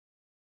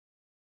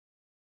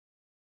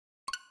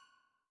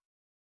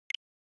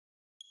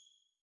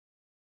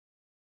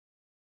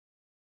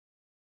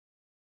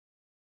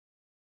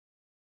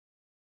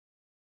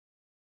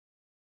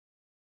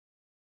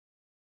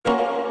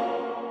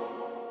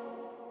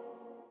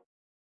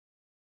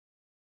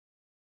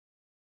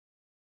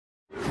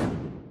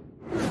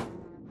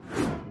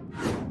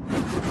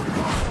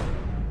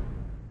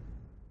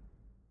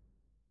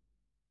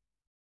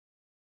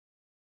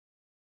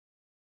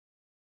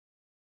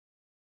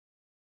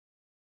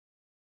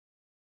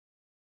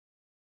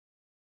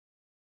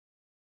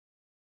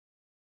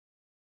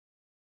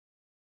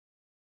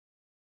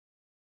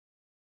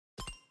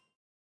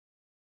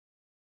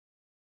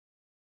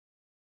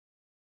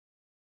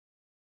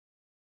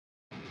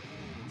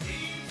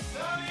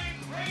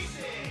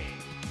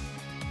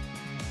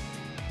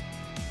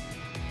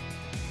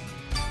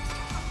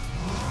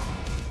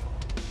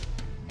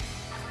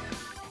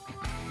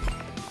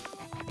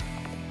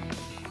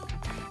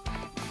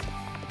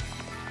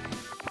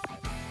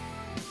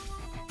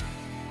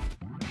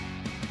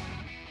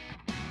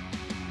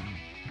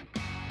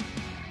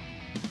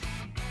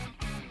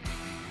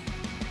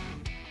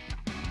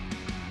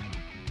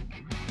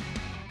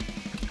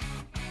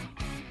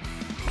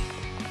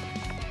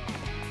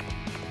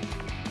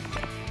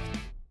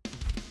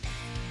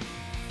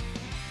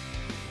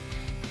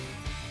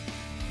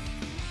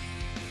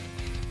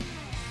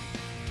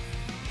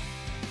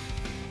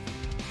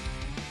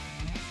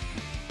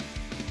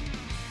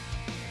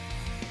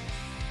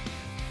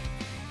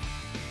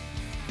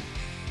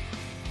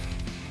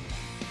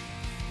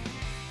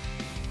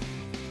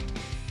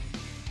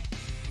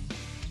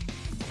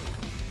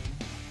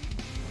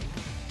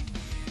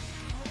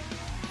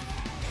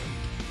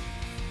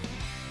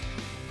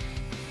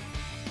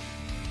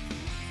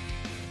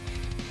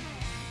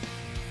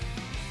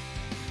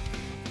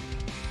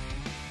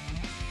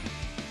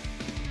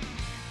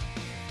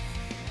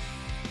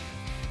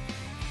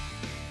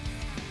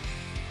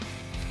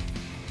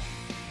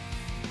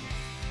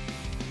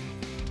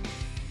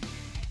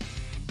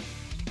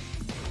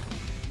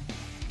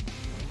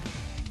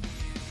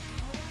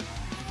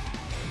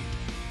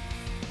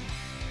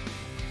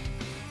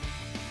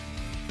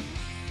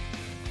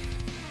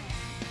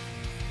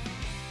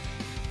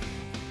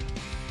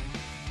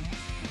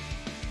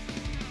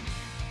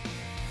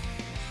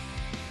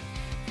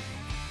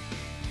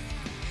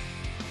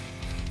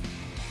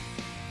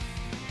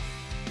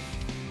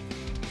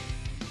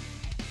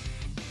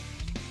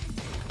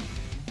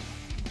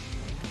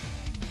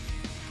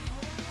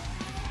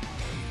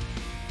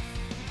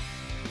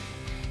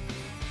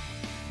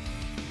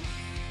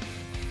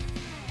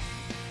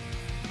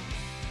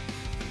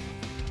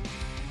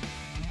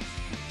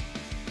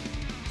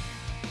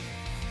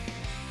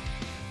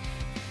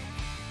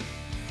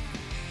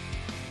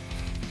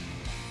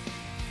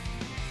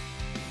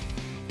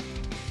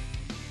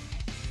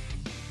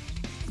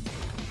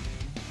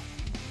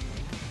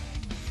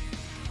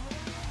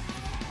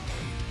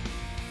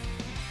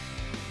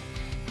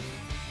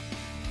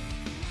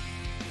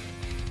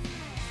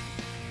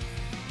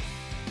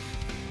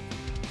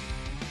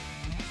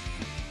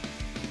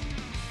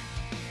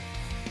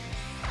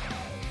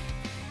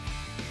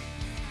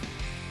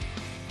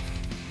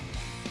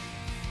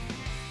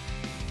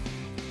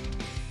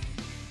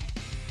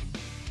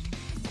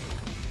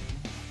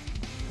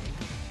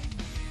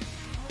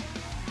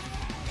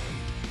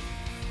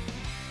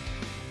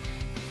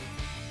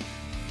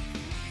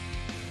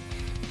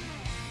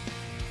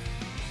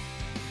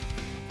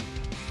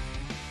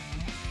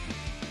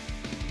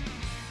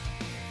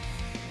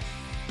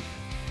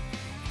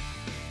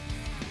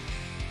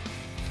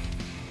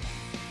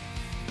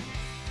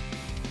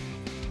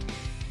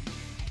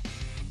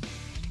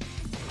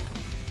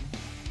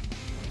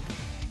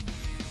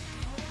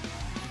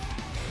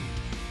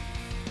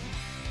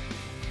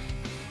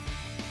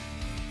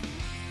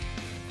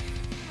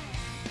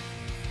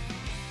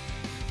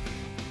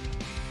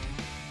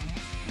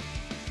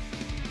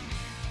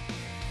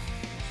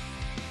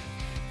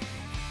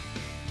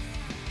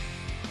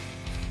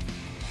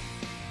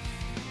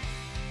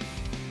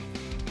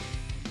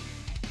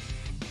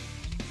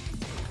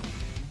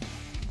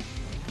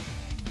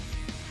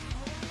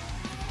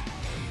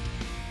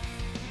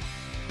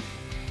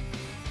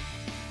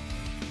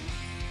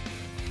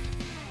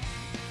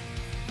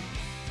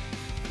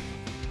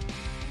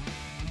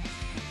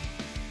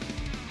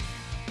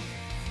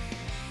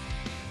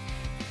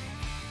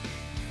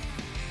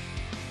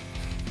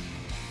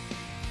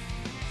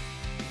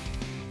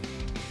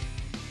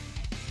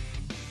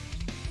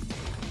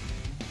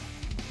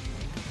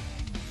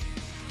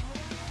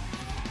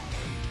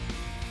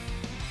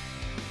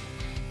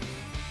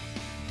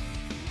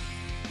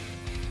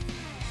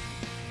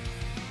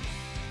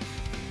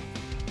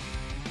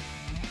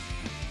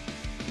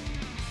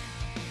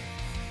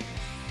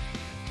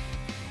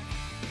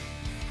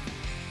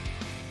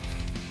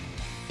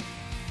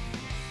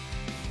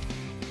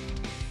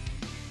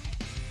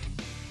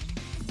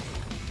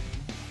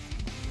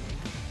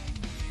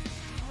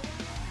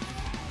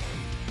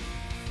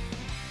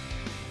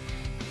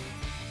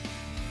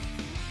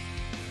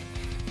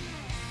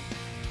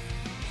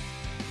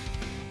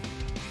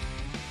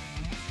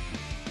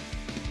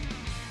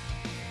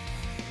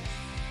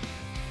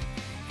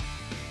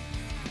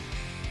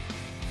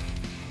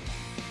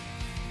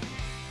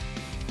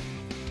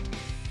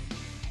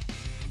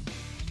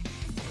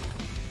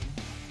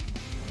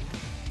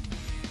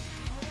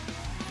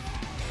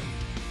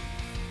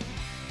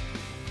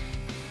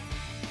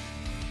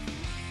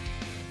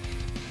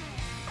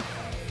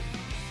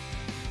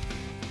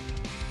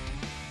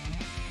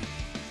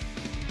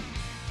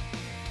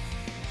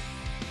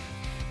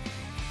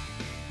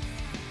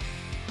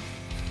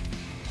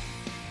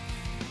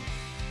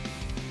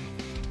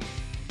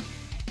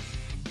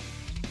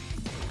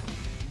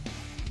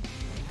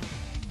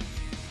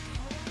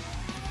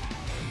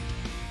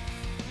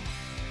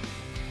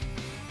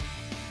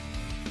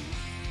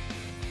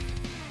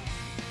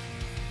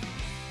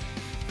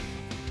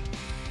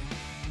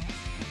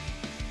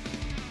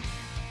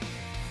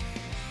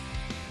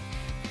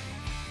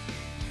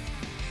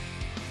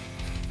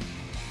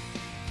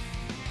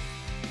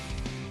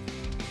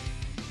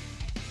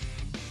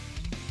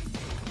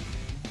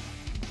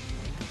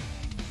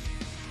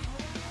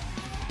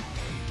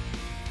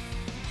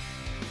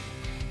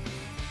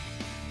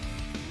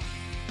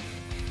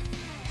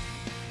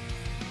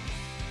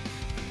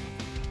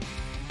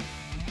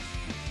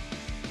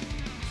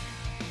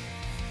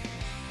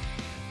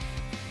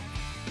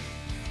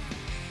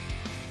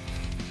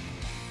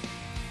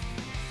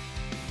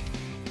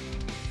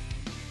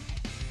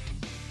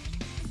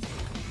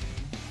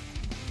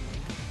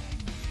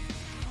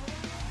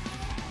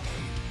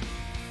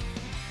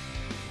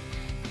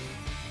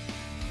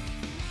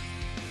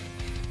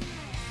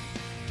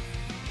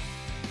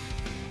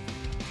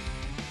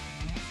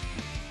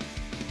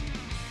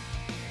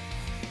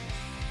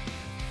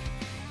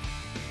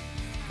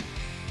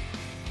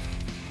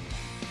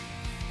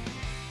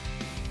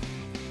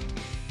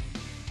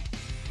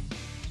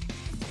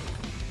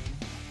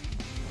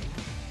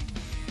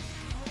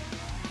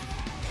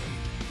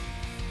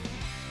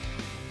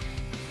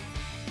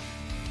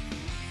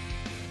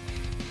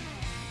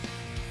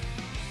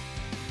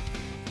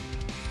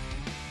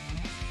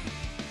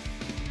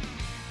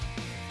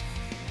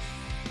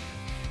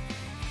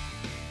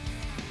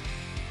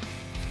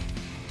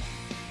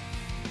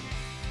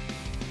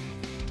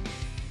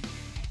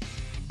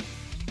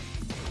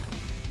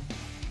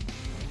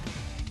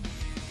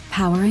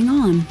Powering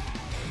on.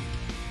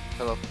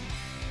 Hello.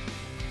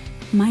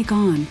 Mic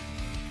on.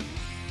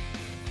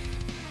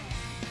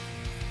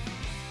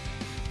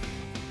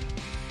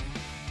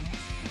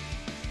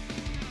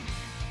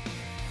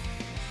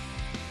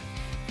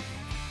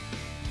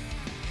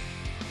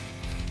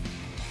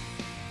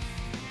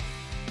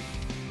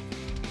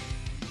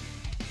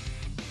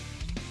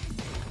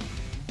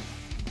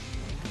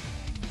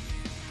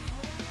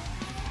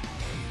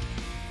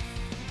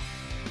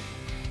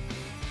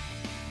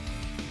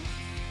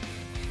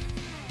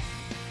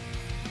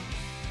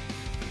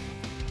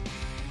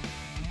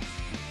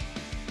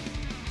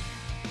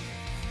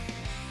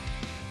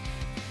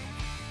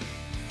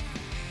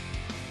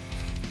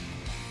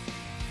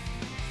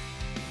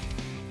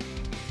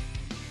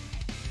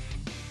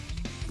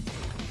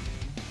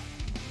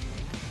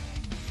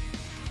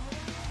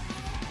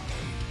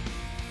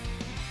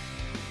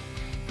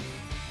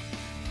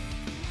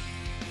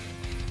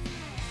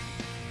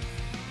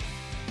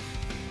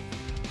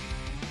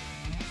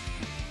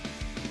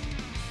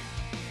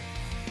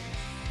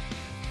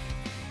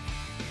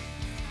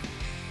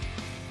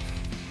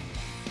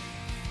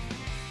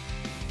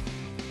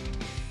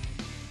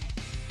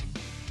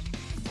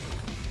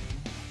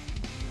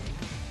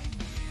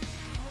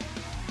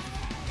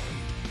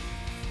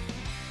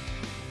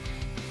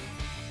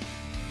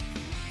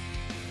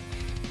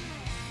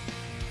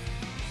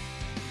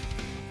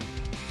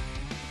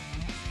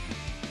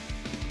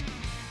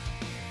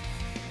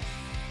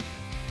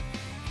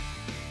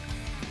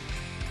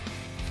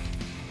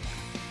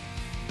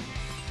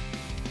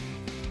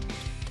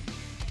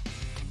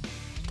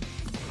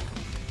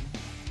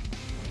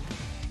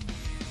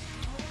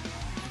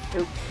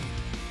 Nope.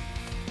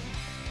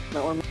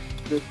 That one.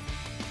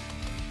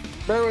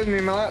 Bear with me,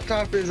 my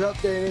laptop is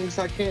updating,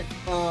 so I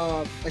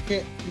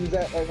can't use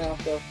that right now.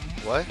 So.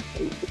 What?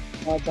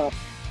 Laptop.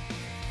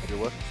 Your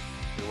what?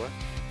 Your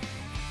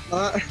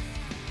what?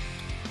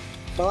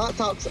 My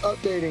laptop's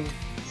updating.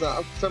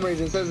 So for some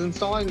reason, it says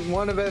installing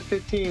one of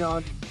F15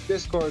 on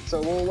Discord,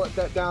 so we'll let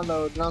that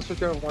download, and I'll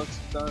switch over once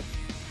it's done.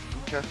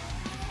 Okay.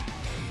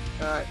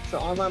 Alright, so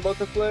online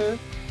multiplayer.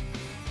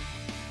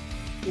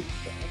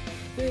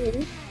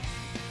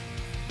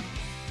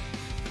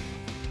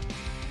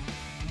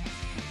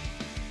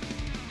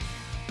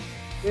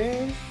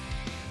 Then,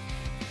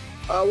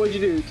 what'd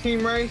you do?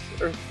 Team race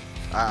or?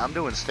 I'm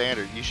doing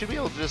standard. You should be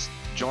able to just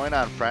join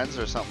on friends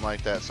or something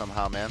like that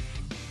somehow, man.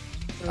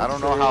 I don't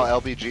know how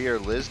LBJ or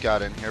Liz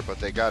got in here, but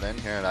they got in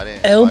here and I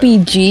didn't.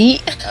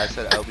 LBG? I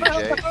said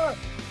LBJ.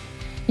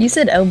 You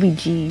said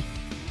LBG.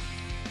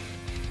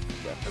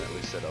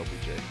 Definitely said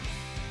LBJ.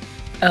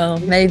 Oh,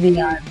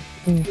 maybe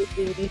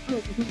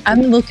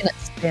I'm looking at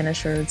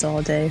Spanish words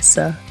all day,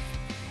 so.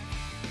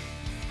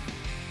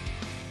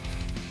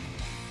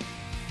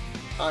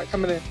 Alright,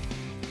 coming in.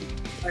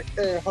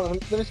 Alright, hold on.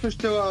 Let me switch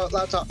to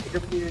laptop.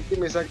 Give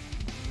me a second.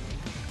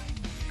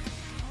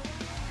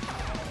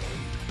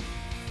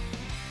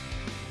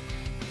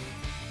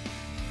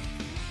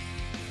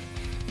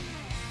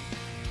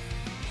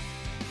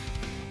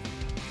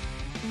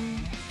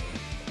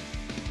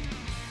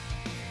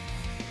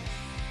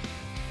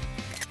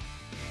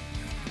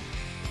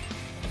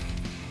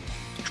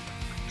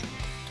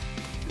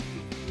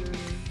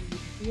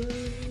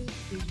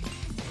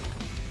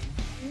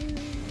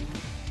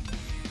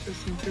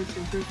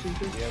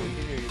 Yeah, we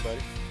can hear you,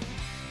 buddy.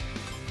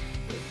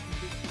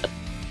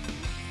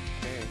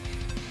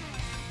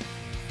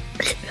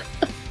 Okay.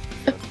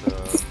 Got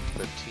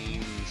the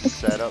team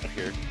set up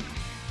here.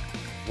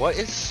 What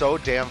is so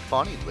damn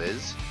funny,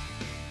 Liz?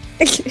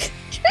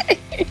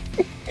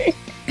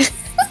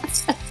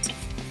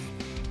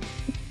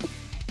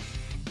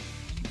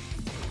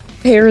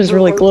 Hair is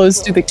really close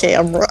to the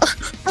camera.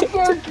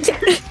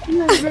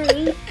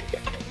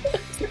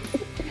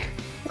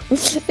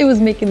 It was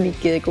making me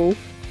giggle.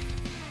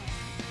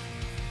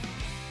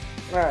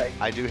 Alright.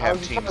 I do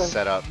have teams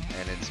set up,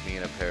 and it's me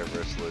and Apear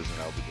versus Liz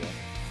and LBJ.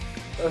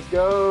 Let's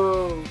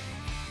go.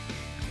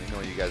 Let me know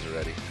when you guys are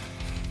ready.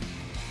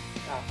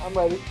 I'm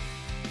ready.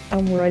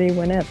 I'm ready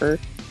whenever.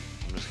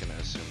 I'm just gonna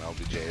assume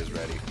LBJ is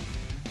ready.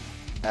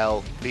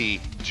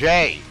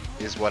 LBJ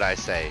is what I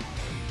say.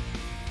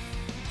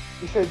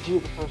 You said G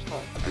the first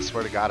time. I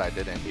swear to God I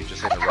didn't. You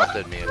just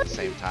interrupted me at the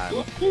same time.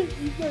 You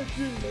said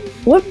G.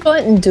 What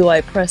button do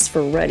I press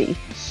for ready?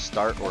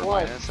 Start or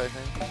What? minus, I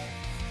think.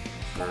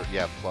 Or,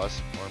 yeah,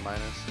 plus or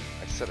minus.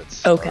 I said it's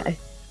start. Okay.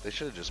 They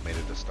should have just made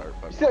it to start,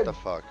 but said- what the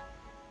fuck?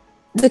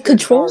 The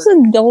controls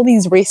in all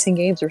these racing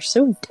games are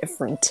so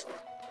different.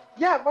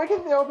 Yeah, why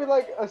can't they all be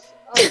like a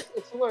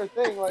similar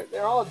thing? Like,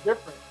 they're all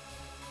different.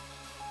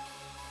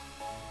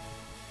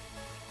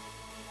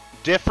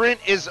 Different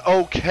is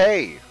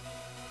okay.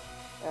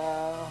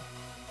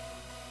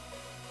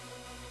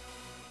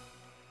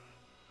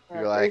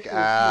 You're like,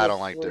 I don't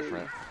like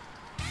different.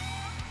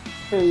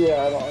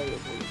 Yeah, I don't like it.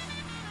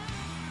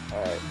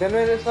 Alright, then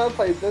it's not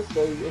play this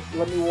way. Just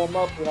let me warm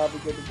up and I'll be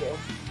good to go.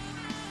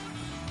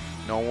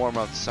 No warm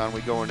up, son.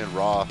 We going in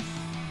raw.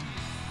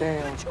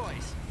 Damn.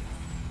 Choice.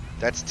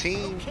 That's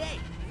team. Okay,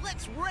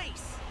 let's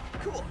race.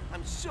 Cool.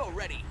 I'm so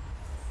ready.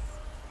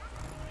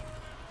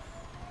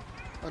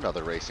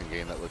 Another racing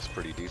game that looks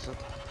pretty decent.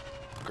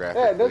 Yeah,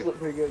 Graphically. it does look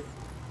pretty good.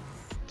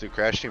 Dude,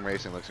 Crash Team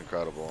Racing looks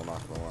incredible, I'm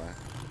not gonna lie.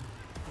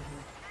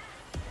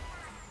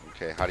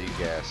 Okay, how do you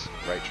gas?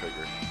 Right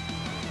trigger.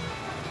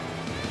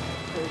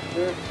 There's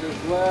drift,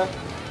 there's left.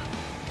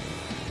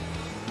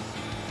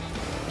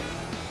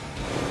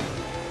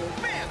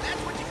 Man,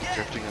 that's what you get.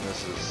 Drifting in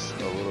this is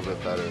a little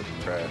bit better than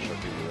Crash, I'll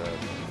give you that.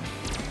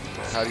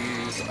 How do you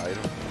use the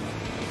item?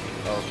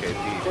 Okay, B.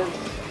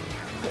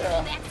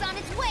 Yeah. That's on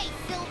its way,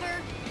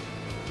 Silver.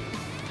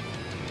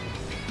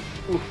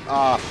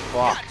 Ah,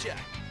 fuck. Gotcha.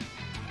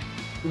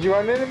 Did you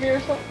run into me or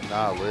something?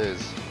 Nah,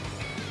 Liz.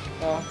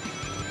 No.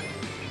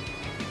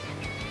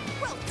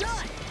 Well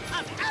done.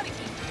 I'm out of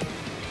here.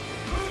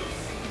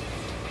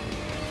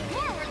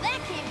 More where that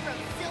came from,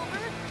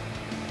 Silver.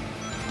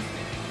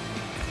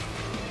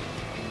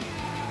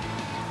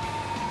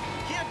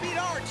 Can't beat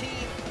our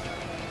team.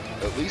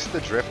 At least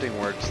the drifting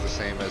works the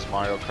same as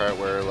Mario Kart,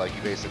 where like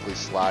you basically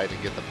slide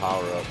and get the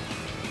power up.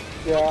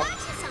 Yeah. Got you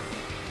something.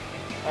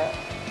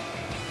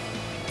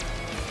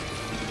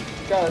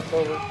 Got it,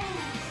 Silver.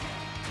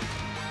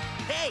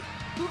 Hey,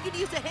 who could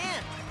use a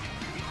hand?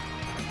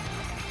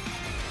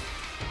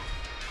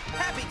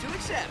 Happy to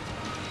accept.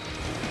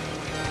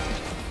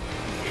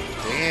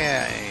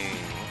 Dang.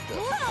 What the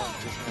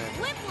fuck just Whoa!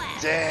 happened?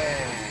 Whiplash.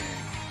 Dang.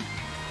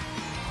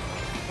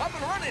 Up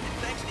and running,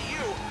 thanks to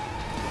you.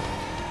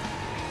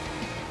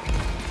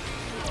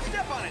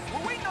 Step on it.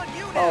 We're waiting on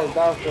you now. Oh,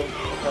 that was good.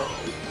 Okay.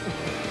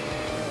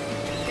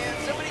 Can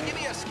somebody give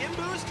me a skim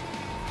boost?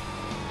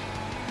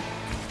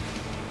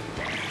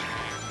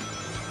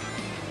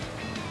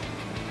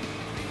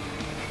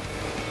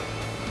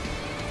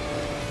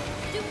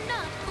 Do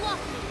not block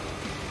me.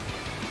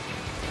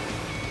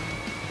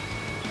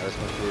 I just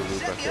went through a loop, I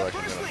Set me feel up like for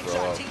I'm a gonna throw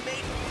slingshot, up.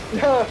 teammate.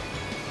 Yeah.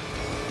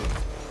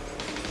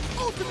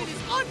 Ultimate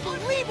is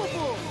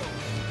unbelievable.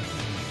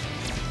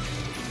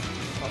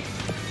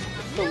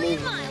 Still Million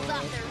losing. miles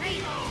off the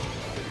radar.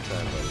 Big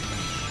time, buddy.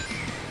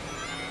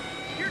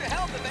 Here to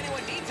help if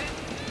anyone needs it.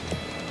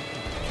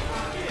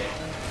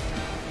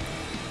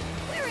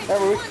 We're in Hey,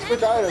 we one can switch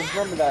hell of a items,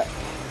 remember that.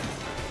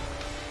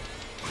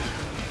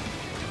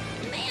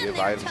 Man, Give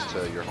they're items tough. to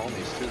your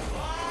homies too.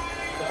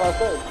 That's what I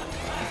said.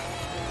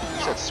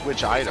 You said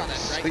switch items,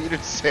 so you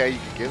didn't say how you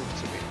could give them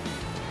to me.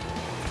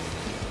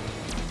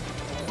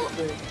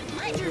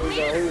 Mind Here your we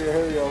go, manners.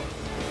 here we go.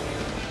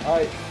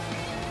 Alright.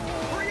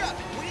 Hurry up.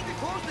 We need to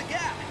close the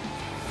gap.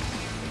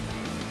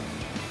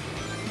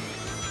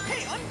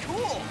 Hey,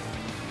 uncool.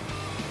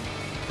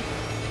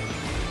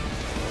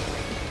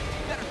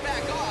 Better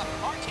back off.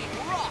 Our team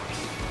rocks.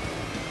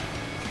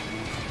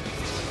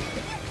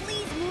 Can you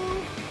please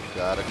move?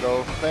 Gotta go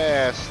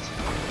fast.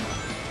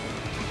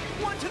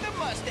 One to the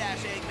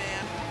mustache,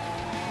 Eggman.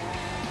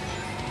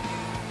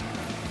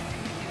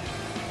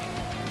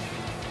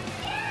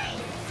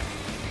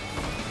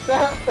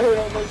 That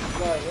makes it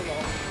right, you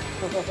know.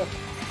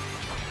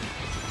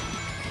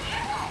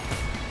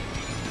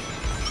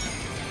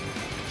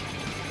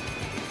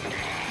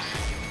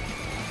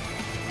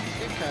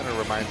 It kind of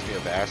reminds me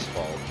of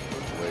Asphalt,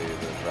 the way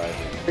the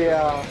driving.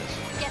 Yeah,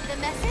 Get the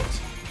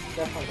message?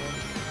 definitely.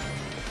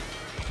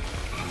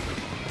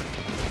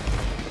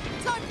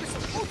 Time for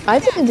some ultimate I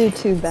didn't do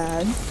action. too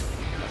bad. I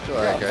feel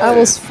like I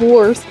was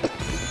fourth. I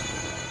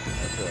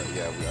feel like,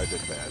 yeah, I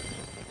did bad.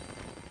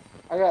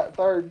 I got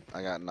third.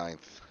 I got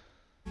ninth.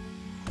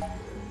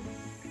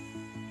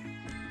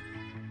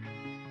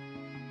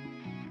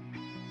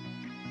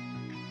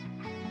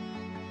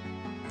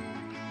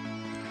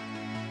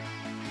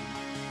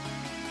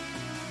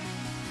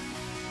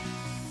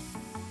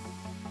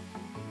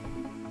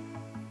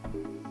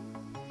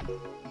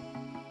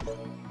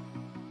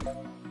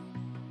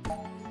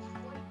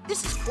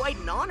 This is quite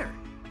an honor.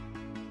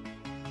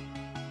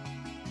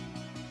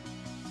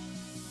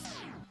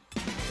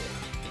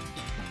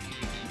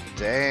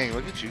 Dang,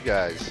 look at you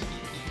guys.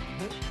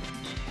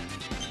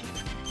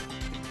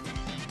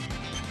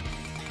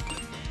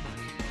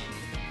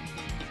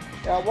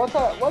 Yeah, once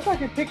I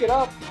can pick it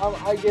up,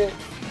 I get,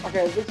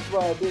 okay, this is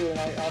what I do, and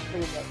I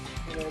pretty much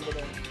been able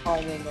to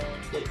climb in there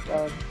and get it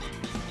done.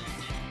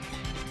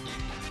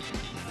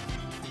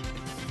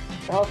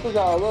 It helps us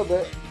out a little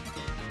bit.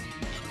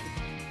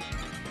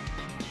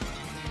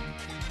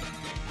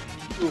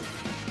 Oof.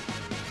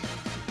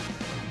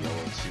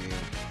 Yellow team.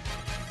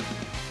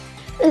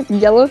 It's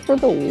yellow for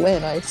the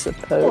win, I Oh, it's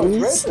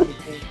suppose. red for the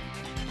team.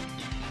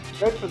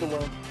 Red for the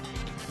win.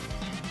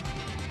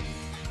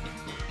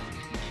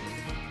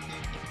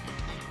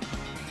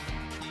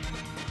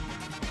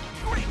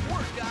 Great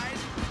work, guys.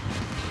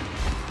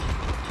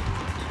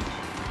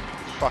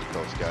 Fuck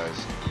those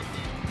guys.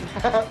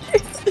 Okay.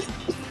 Let's see.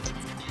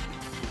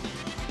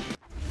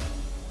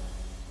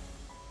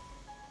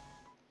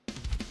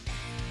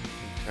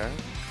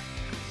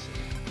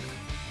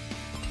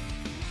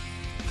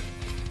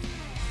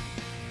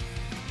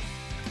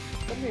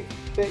 Let me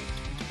fix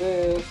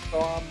this so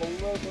I'm a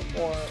little bit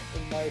more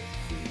in my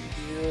speed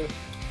here.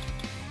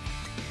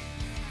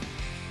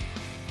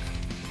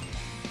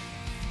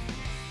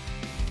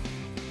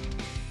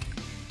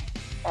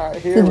 Alright,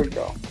 here we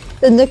go.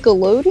 The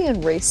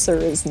Nickelodeon Racer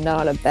is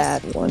not a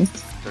bad one.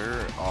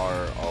 There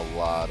are a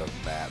lot of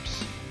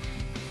maps.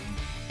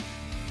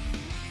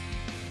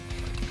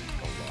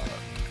 A lot.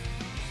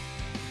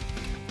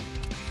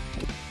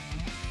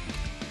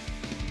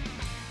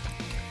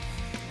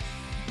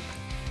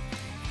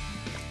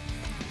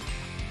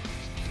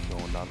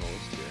 Going down the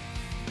list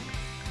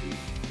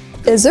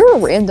here. Is there a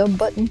random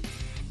button?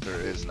 There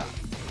is not.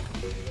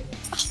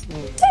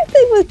 Same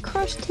thing with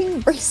Crush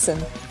Team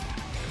Racing.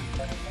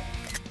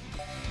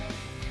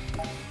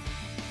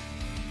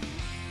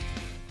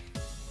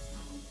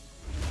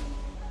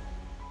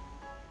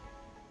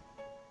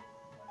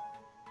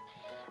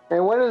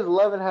 And Windows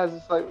 11 has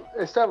this like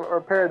it's not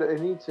repaired that they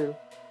need to.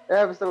 They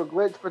have this little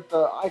glitch with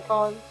the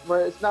icons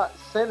where it's not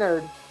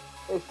centered.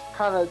 It's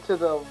kind of to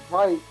the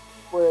right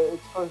where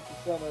it's supposed to be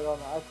centered on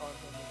the icons.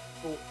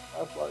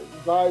 That's why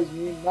it drives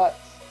me nuts.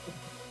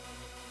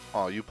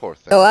 Oh, you poor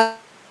thing. Oh,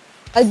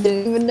 I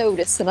didn't even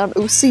notice, and I'm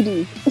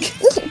OCD.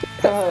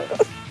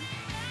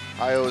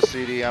 Hi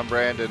OCD, I'm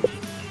Brandon.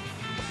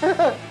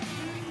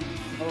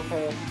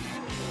 Okay.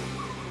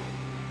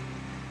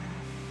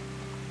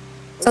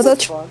 I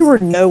thought you were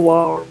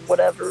Noah or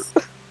whatever.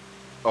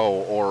 Oh,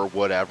 or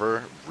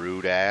whatever.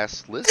 Rude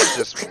ass. Liz is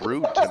just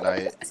rude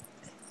tonight.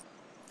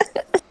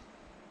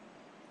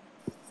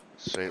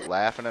 Straight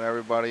laughing at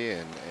everybody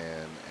and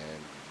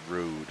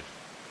rude.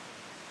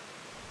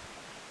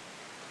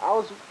 I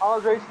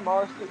was racing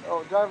my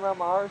RC, driving around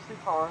my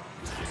RC car.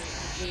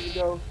 There you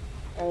go,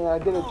 and I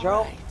did a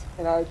jump,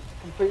 and I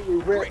completely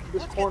ripped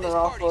this corner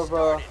off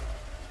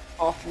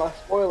my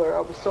spoiler.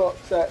 I was so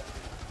upset.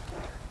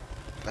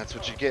 That's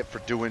what you get for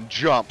doing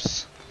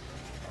jumps.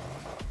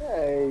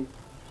 Hey,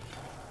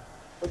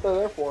 what's that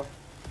there for?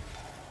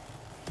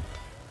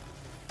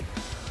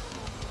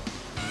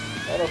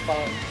 That'll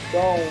find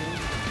stone.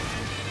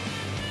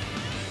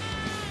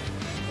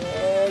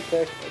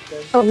 Okay.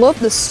 I love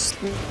this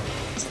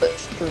split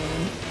screen.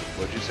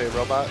 What'd you say,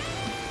 robot?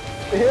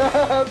 Yeah,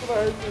 that's what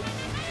I heard.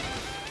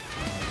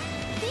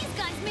 These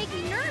guys make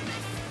me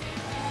nervous.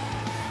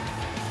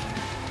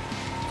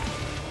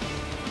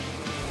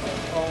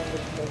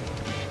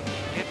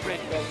 Get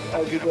ready. I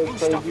I'm do gonna go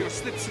boost up crazy. your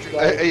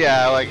slipstream.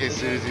 Yeah, like as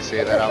soon as you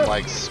say that, I'm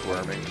like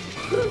squirming.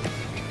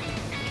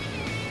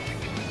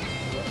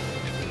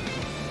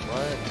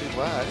 What? Dude,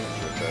 wow, I didn't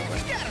trip that way.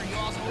 Scatter, you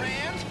awesome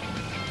rams.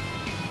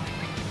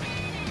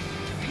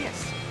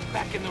 Yes,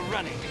 back in the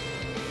running.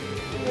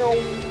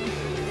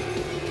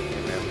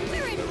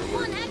 We're in for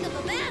one heck of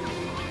a battle.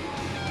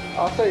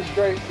 I'll say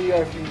straight to you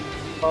if you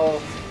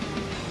follow.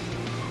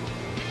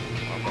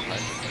 I'm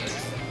behind you.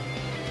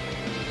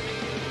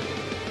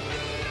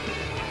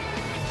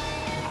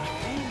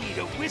 I need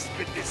a wisp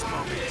at this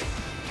moment.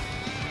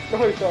 No,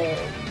 he's on it.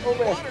 Oh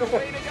man. What a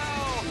way to go!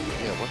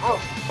 Yeah, what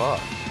the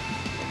fuck?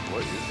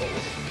 What is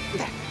this?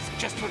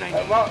 That's just what I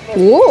That need. rock next to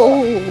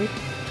Whoa!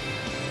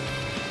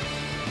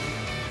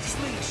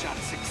 Slingshot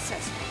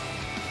successful.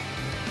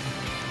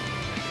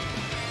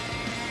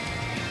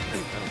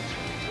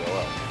 Grow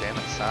up. Damn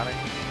it, Sonic.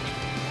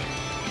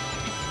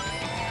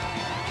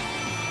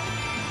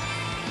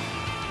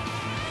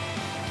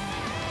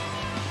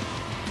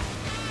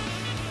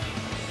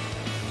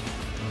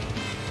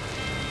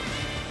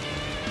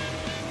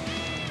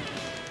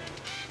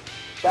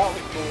 That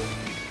was cool.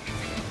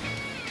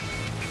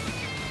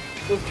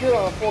 It's good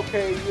on a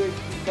 4K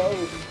UHD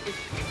television.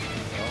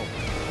 Oh,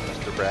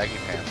 Mr. Braggy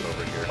Pants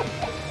over here.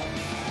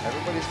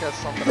 Everybody's got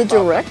something The about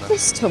them direct that-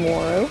 is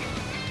tomorrow.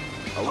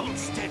 Oh, Hold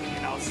steady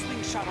and I'll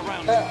slingshot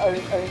around I you.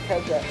 didn't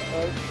catch that.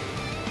 Right?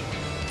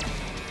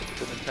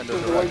 the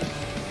Nintendo Direct.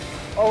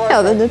 Oh, right,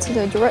 Yeah, the right,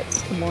 Nintendo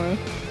Direct's tomorrow.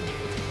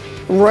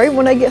 Right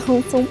when I get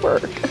home from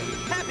work.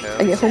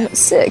 I get home at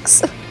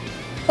 6.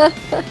 Well,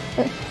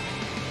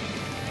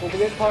 we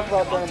didn't talk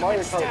about the Mario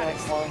Ultimate Kart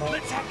status. tomorrow night.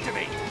 Let's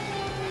activate.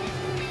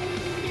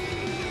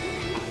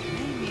 I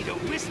may need a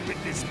wisp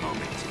at this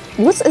moment.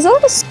 Is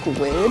that a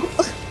squid?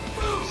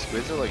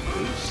 Squids are like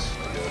goose,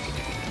 I guess.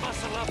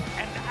 Muscle up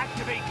and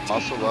activate.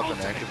 Muscle Team up and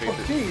Ultimate. activate Oh,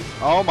 the... jeez.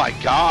 Oh my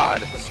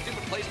god!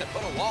 Stupid place to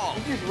put a wall.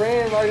 You just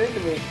ran right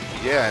into me.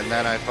 Yeah, and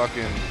then I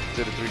fucking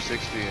did a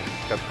 360 and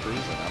kept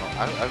cruising.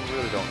 I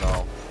really don't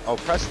know. Oh,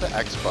 press the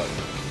X button.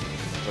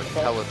 It's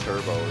like Hella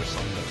Turbo or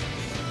something.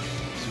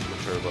 Super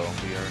Turbo.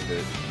 We earned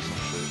it. Some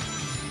shit.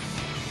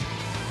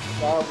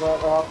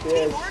 Right off the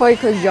edge. Probably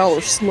because y'all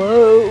are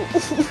slow.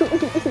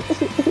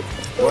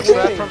 What's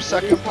that from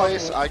second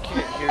place? I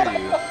can't hear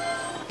you.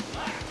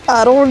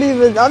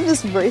 I'm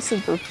just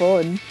racing for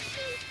fun.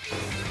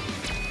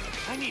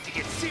 I need to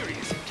get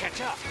serious and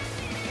catch up.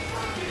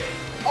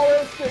 Oh,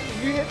 it's the,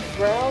 you hit the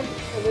ground,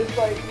 and it's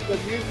like the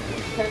music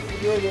is tense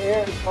when you're in the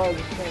air, it's not the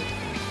same.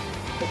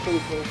 That's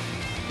pretty cool.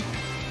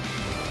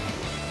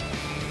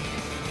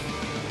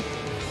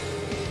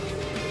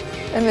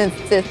 I'm in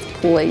 5th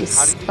place.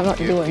 How do you I'm not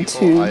give doing people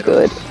too items?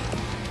 good.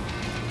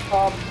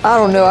 I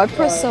don't know, I think,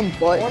 pressed some One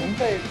button.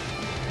 thing.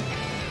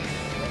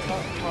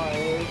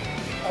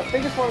 I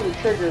think it's one of the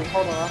triggers.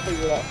 Hold on, I'll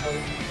figure it out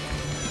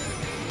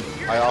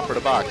first. I offered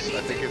a box.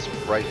 I think it's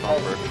right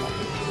bumper.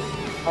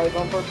 Alright,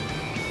 bumper.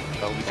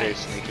 LBJ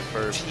sneaking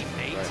first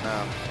right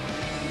now.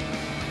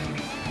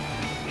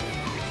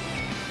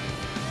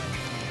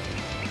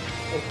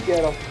 Let's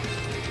get him.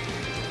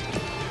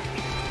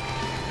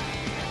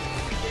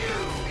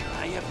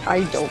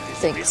 I don't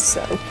think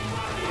so.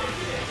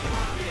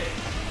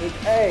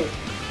 Hey.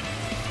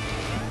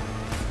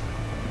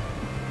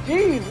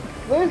 Jeez,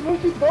 Liz,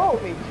 what you throw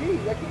at me?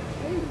 Jeez, I can't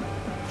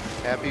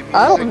see. Happy music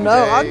I don't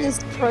know, day. I'm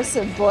just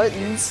pressing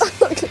buttons.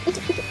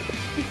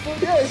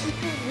 Yeah, she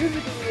threw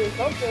music at me or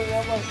something, and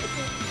I'm like, I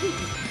can't see.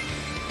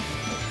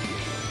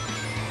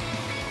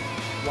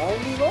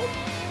 Line me up?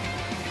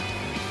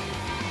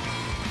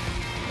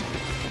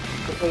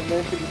 Because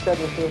man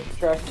 57 feels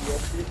trashy,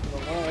 yes, you're from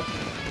the line.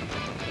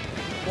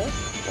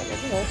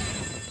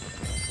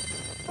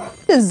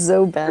 This is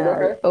so bad.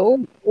 Okay.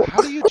 Oh.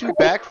 How do you do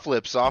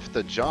backflips off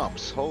the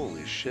jumps?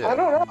 Holy shit. I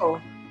don't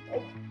know.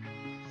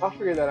 I'll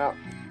figure that out.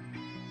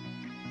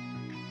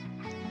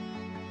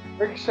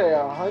 Ricochet,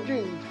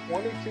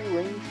 122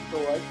 rings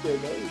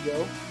selected. There you go.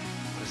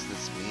 What does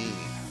this mean?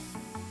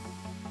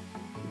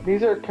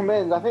 These are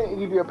commends. I think they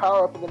give you a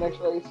power up in the next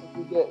race if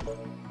you get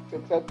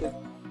accepted.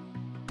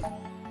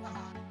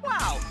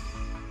 Wow.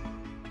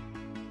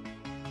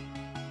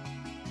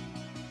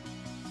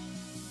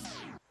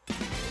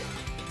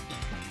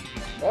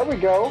 There we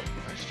go.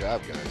 Nice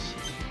job, guys.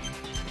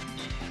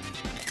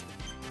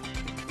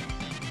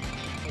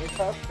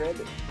 25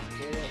 credit.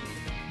 Yeah.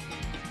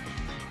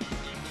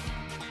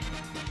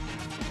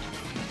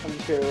 I'm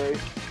just here to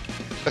race.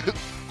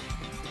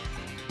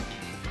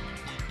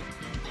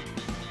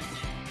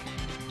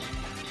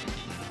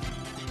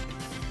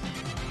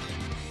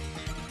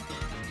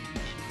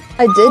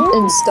 I did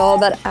install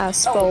that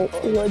Asphalt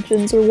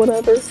Legends or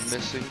whatever.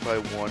 Missing by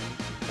 1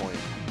 point.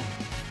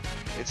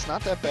 It's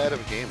not that bad of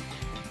a game.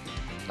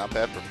 Not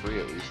bad for free,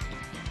 at least.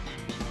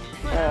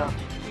 Yeah.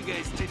 You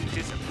guys didn't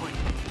disappoint.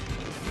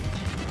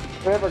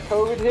 Whenever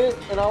COVID hit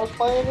and I was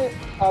playing it,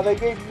 they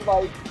gave you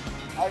like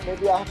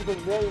maybe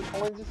 500,000,000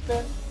 coins to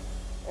spend,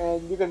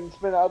 and you can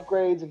spend on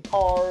upgrades and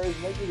cars, and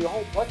they give you a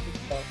whole bunch of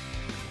stuff.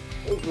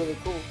 It was really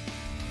cool.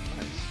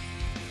 Nice.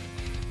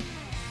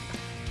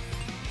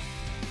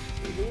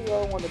 Who do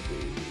I want to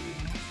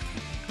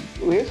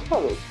be? Ooh, here's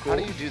one of those cool. How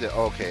do you do that?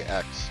 Oh, okay,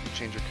 X.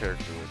 Change your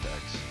character with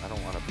X. I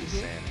don't want to be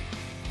Sandy.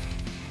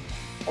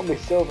 I'll be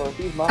Silver.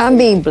 He's my I'm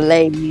being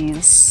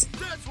Blaze.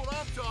 That's what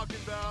I'm talking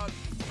about.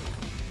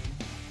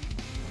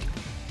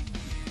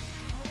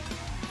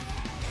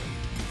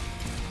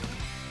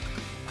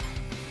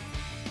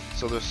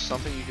 So there's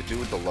something you could do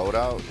with the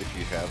loadout if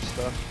you have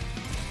stuff?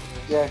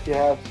 Yeah, if you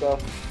have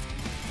stuff.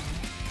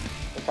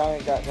 Like I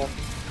ain't got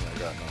nothing. I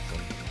got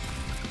nothing.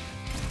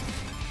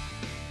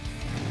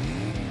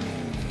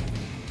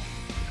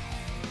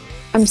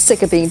 I'm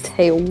sick of being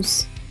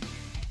Tails.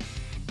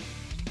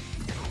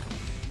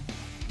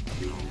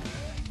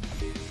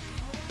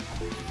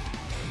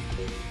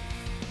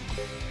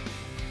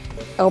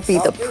 I'll be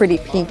the pretty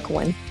pink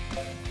one.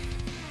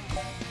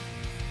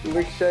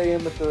 Ricochet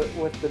in with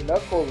the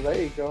knuckles. There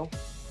you go.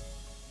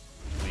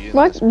 Me and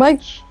My- this my-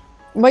 bitch.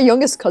 My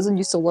youngest cousin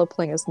used to love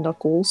playing as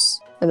Knuckles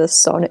in the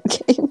Sonic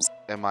games.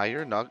 Am I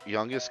your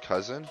youngest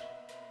cousin?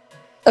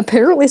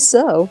 Apparently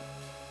so.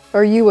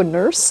 Are you a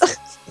nurse?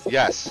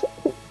 Yes.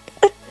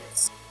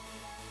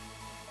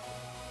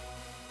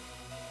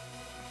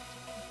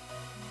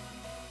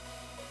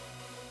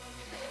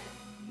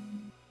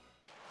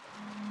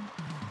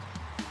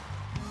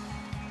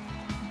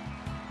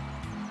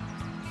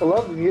 I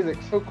love the music.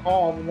 So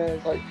calm, and then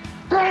it's like.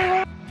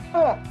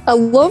 I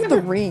love the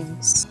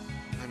rings.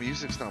 My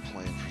music's not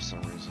playing for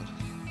some reason.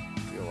 I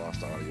feel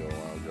lost audio a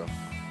while ago.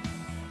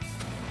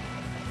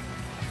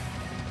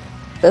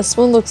 This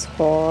one looks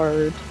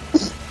hard.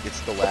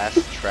 It's the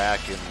last track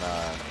in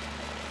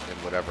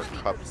whatever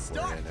cup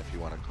we're in, if you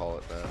want to call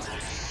it that.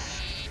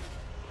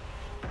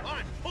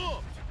 I'm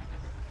pumped.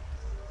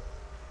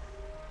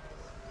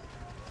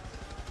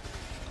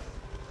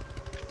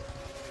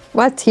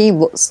 My team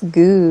looks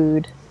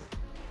good.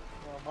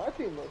 My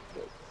team looks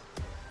good.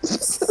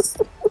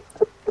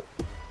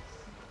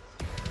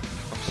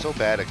 I'm so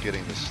bad at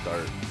getting the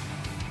start.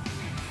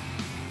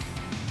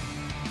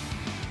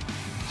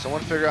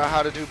 Someone figure out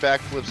how to do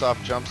backflips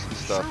off jumps and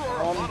stuff.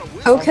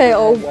 Okay,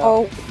 I'll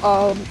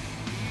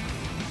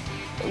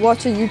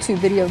watch a YouTube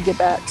video and get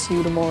back to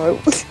you tomorrow.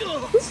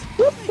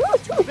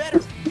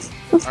 Better.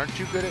 Aren't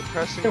you good at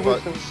pressing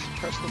buttons?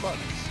 Press the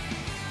buttons.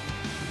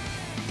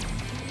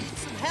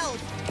 Some help.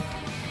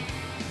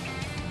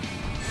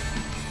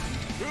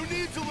 Who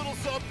needs a little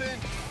something?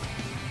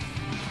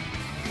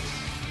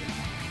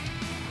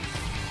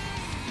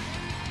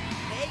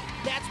 Hey,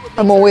 that's what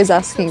I'm makes always our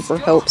team asking so for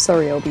help.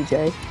 Sorry,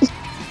 LBJ.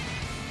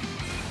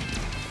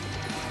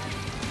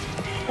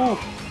 I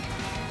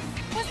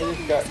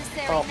just got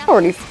pumped.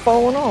 Already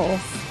falling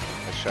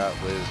off. I shot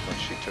Liz when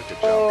she took a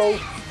jump. Oh,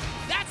 strong.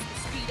 That's the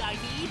speed I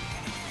need.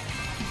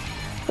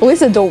 At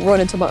least I don't run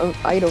into my own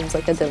items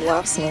like I did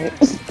last night.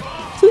 Please,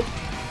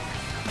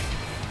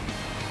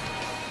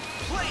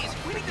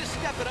 we need to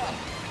step it up.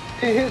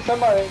 he hit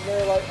somebody and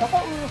they're like, I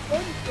thought we were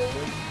friends,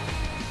 Silver.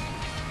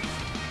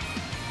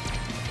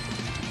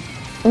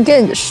 I'm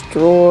getting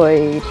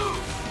destroyed.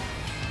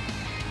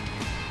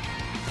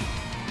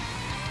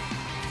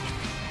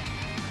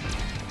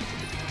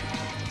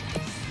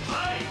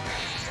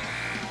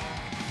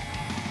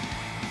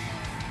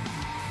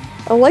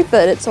 I like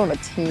that it's on a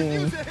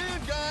team.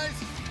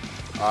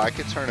 I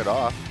could turn it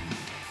off.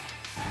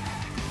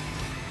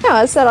 Yeah,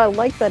 I said I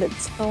like that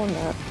it's on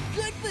that.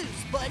 Good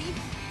boost, buddy.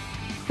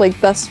 Like,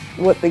 that's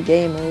what the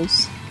game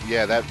is.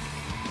 Yeah, that.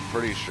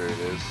 Pretty sure it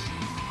is.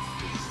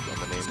 And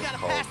the name is Gotta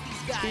called pass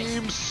these guys.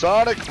 Team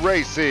Sonic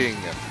Racing.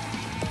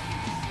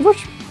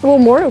 Well,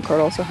 Mario Kart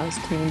also has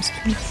teams.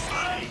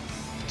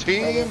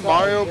 Team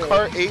Mario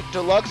Kart 8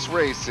 Deluxe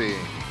Racing.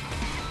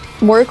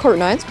 Mario Kart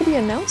 9's gonna be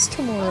announced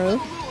tomorrow.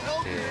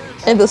 Yeah,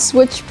 And the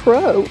Switch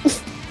Pro.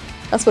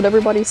 That's what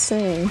everybody's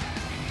saying.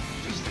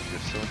 just think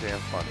you're so damn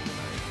funny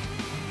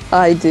tonight.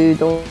 I do,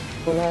 don't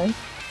I?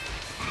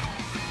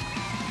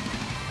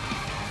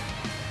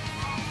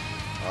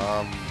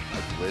 I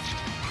glitched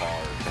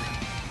hard.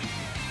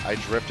 I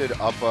drifted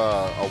up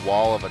a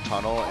wall of a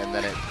tunnel and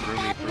then it threw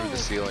me through the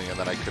ceiling and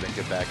then I couldn't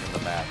get back in the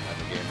map and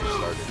the game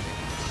restarted me.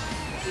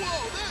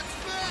 Whoa, that's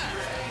fast!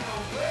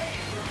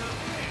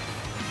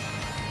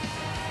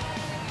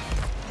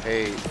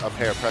 Hey,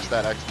 Apear, press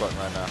that X button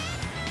right now.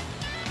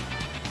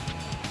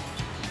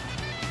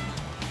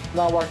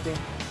 Not working.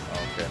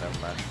 Okay, never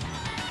mind.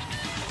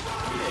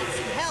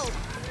 Help.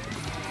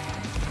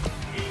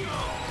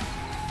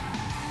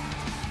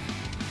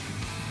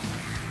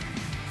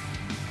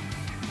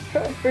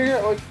 Trying to figure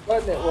out which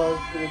button it was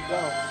for the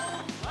jump.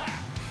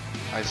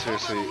 I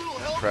seriously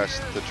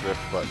pressed the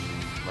drift button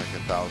like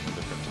 1,000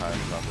 different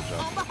times on the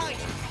All jump. behind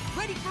you.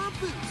 Ready for a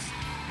boost.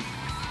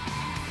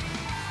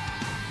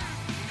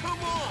 Come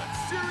on,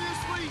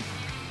 seriously?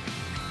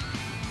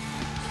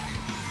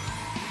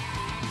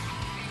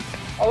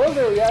 I love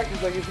their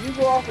reactions. Like, if you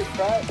go off the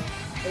track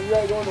and you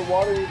gotta go in the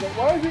water, you're like,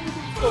 why is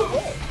everything so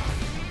wet?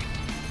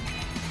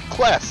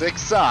 Classic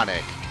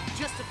Sonic,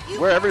 Just a few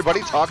where miles everybody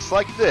behind. talks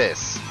like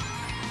this.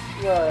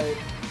 Right.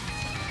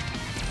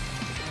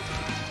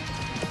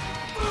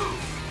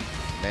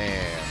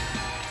 Man,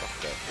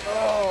 fuck that game.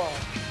 Oh.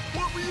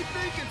 What were you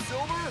thinking,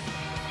 Silver?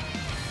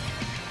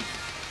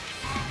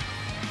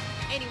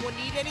 Anyone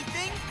need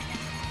anything?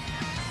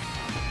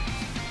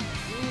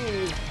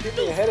 Give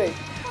me a headache.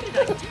 How did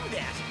I do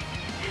that?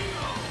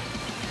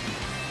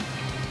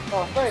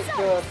 Oh, thanks,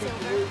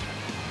 PeachyLiz.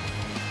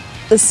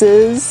 This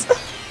is.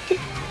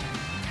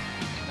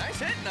 Nice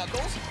hit,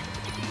 Knuckles.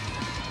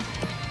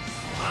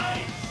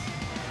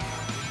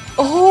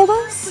 Oh,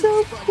 that's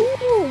so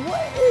cool!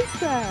 What is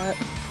that?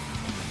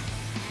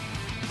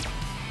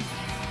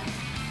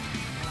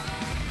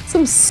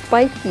 Some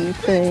spiky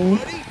thing.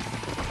 Buddy.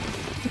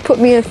 Put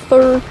me in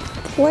 3rd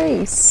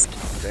place.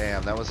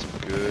 Damn, that was some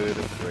good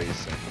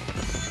racing.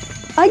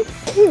 I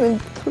came in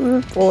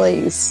 3rd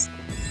place.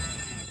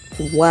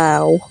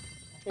 Wow.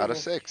 Out of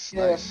 6,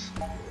 Yeah. nice.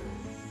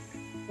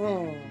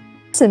 Hmm.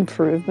 It's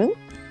improvement.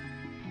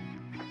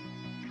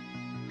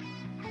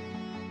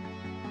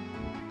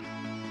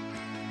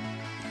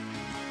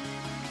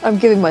 I'm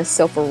giving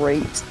myself a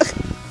rate.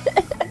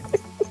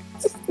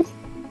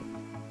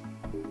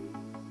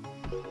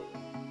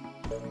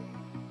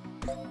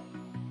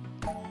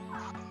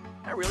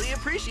 I really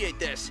appreciate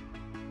this.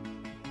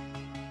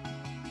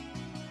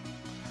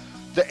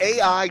 The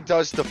AI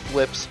does the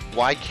flips,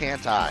 why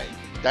can't I?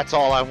 That's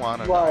all I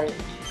want to know. Right.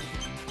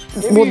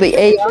 Well, the Maybe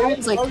AI you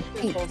is like motion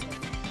Pete. control.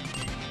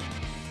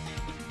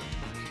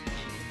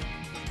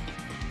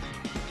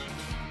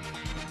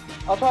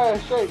 I'll try a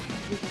shake.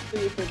 You can see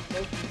if it's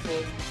motion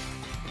control.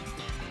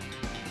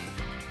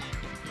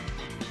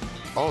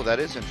 Oh, that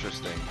is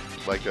interesting.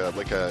 Like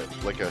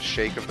a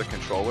shake of the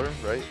controller,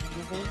 right?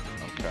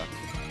 Okay.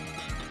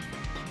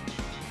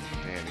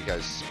 Damn, you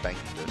guys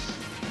spanked this.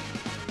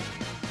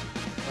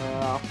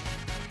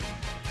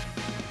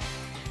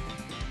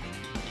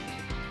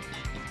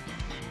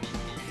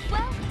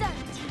 Well done,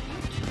 team.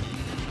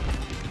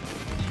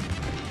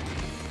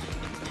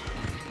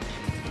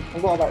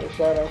 I'm going back to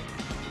Shadow.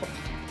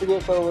 To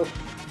get over.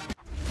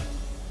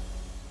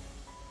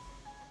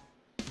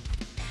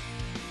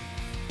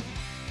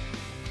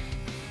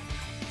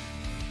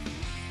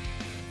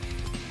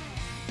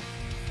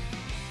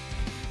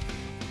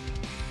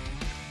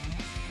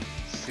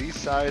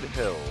 Seaside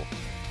Hill.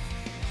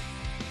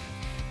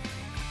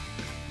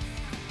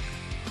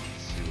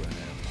 Let's see what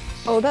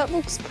happens. Oh, that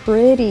looks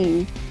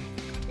pretty.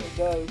 It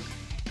does.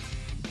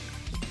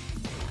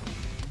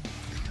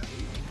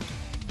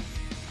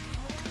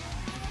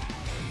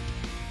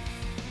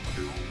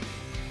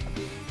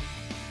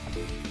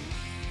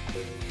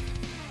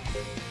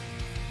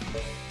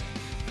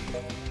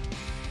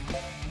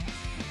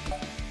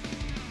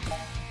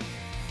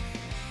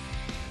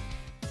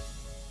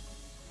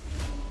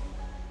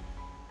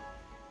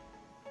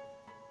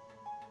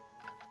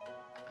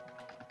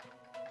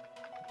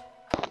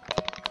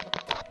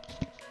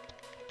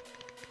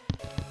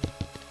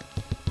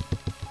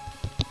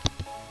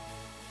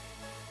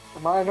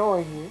 Am I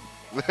annoying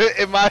you?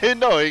 Am I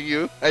annoying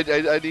you?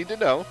 I need to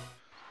know.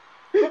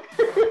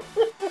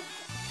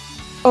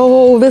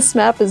 Oh, this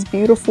map is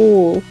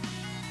beautiful.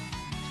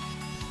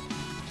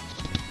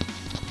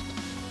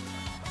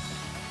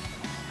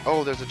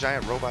 Oh, there's a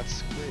giant robot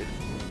squid.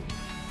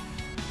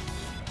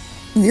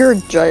 You're a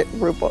giant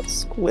robot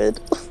squid.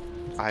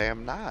 I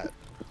am not.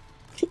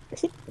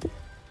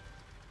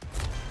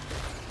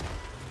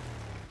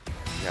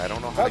 Yeah, I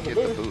don't know how to get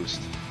the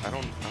boost. I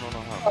don't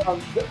know how.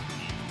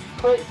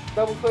 Click,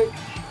 double click,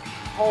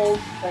 hold,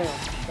 bam,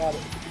 got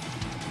it.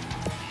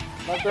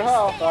 Not sure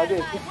how, but I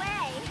did.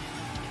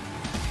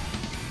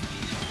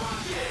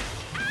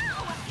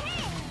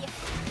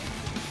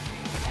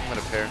 I'm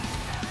gonna pair.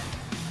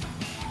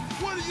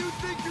 What do you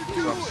think you're That's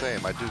doing? what I'm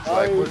saying. My dude's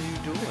like, what are you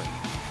doing?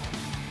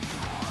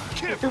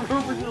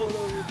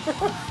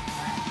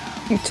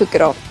 You took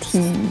it off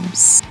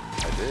teams.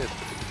 I did.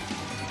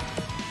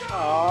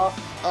 Aww.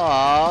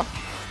 Aww.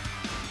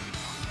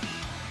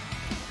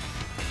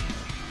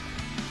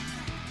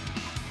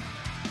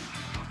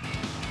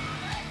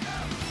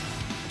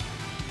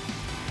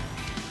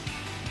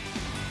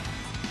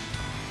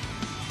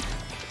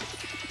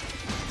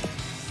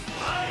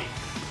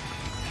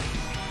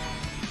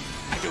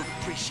 I don't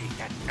appreciate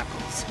that,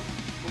 Knuckles.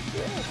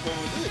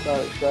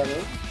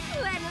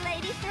 Let a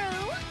lady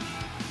through.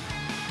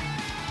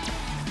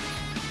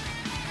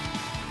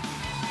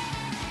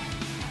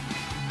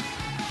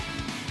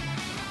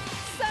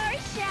 Sorry,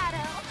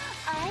 Shadow.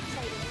 I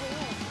play to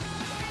win.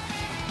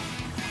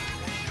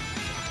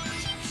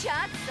 Cheap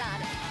shot,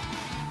 Sonic.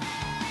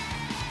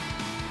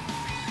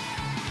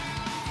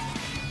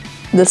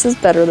 This is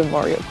better than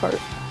Mario Kart.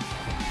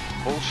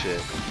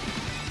 Bullshit.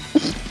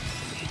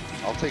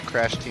 I'll take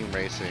Crash Team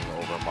Racing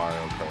over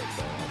Mario Kart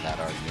though in that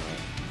argument.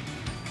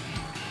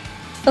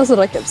 That's what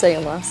I kept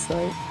saying last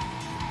night.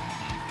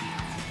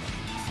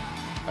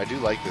 I do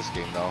like this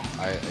game though.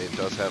 It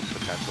does have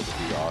potential to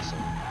be awesome.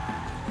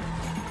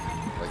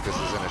 Like this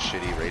isn't a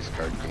shitty race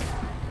kart game.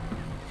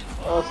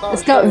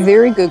 It's got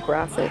very good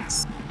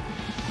graphics.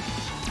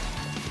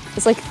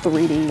 It's like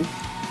 3D.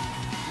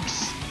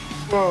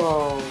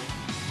 Oh,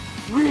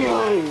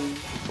 really?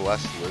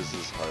 Bless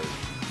Liz's heart.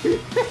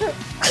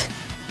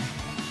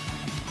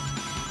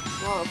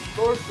 Well, of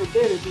course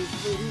forbid it be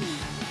 3D.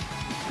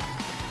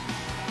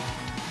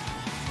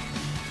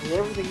 And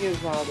everything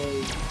is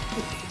nowadays.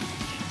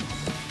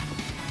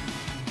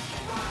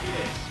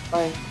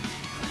 Bye.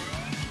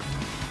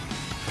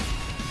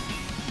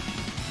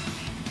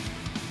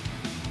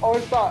 Oh,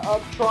 it's not.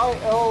 Try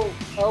LR,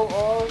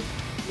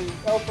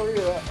 L3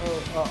 or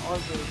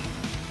R3.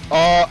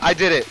 Oh, I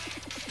did it.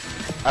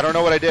 I don't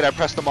know what I did. I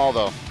pressed them all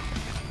though.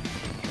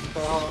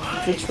 Okay, hold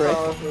on. Good trick.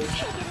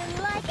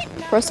 Like it,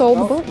 no. Press all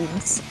the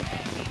buttons.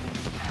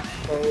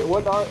 Okay,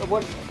 what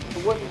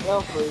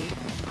L3?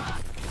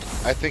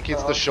 I think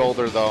it's the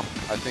shoulder though.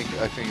 I think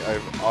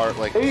I've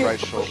like Maybe right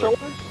both shoulder.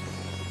 shoulders?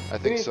 I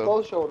think Maybe so.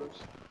 both shoulders.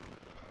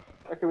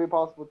 That could be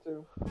possible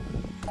too.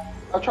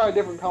 I've tried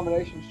different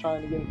combinations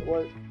trying to get it to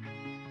work.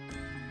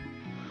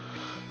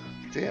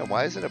 Damn,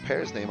 why isn't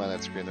Apear's name on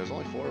that screen? There's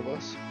only 4 of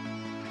us.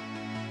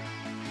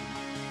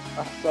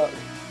 I suck.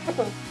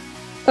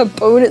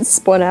 Opponent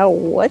spun out.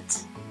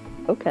 What?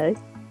 Okay.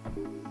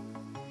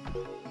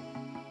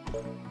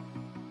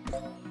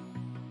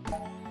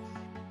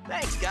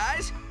 Thanks,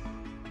 guys.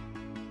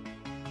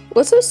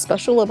 What's so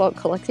special about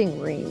collecting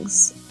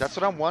rings? That's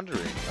what I'm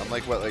wondering. I'm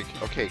like, what? Like,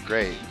 okay,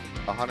 great.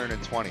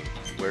 120.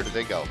 Where do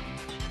they go?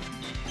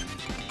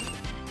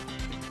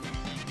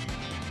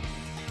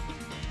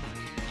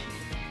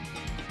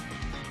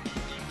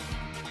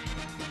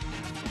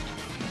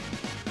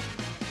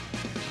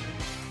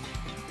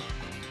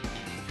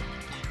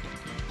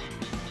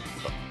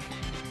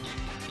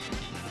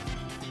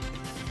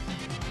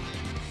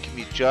 Give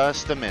me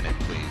just a minute,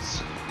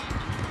 please.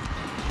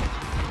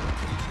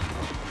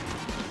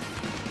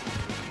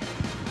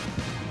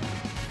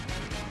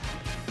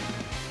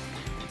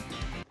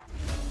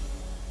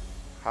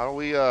 How do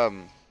we,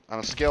 on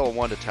a scale of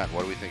 1 to 10,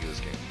 what do we think of this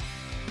game?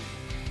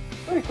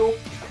 Pretty cool.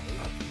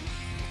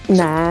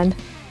 9.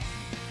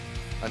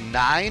 A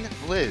 9?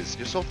 Liz,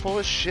 you're so full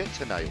of shit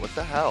tonight. What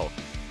the hell?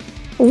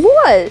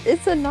 What?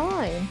 It's a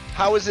 9.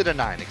 How is it a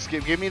 9?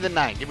 Give me the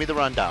 9. Give me the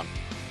rundown.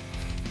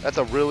 That's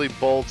a really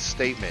bold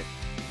statement.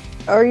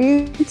 Are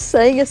you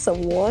saying it's a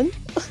 1?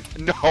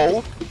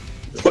 No.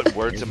 Put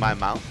words in my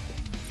mouth.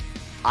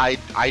 I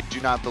do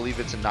not believe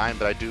it's a 9,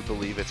 but I do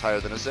believe it's higher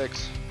than a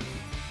 6.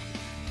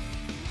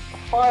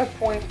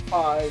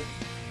 5.5.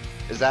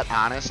 Is that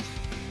honest?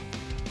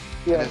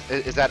 Yeah.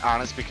 Is that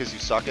honest because you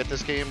suck at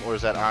this game, or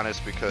is that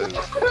honest because...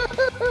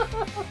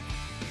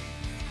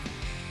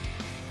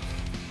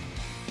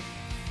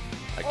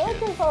 I I kid.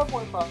 say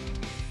 5.5.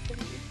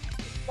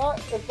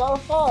 It's not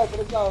a 5, but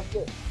it's not a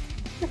 6.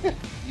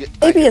 Yeah,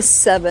 Maybe a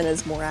 7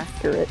 is more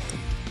accurate.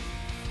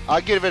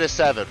 I'll give it a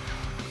 7,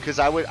 because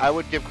I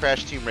would give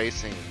Crash Team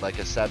Racing like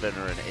a 7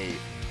 or an 8.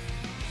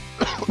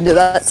 No,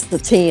 that's the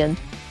 10.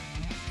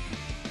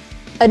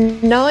 A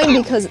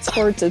 9 because it's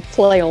hard to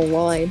play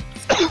online.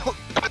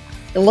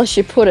 Unless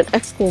you put an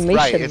exclamation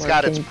Right, mark it's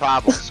got its in.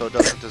 problems, so it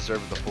doesn't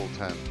deserve the full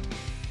 10.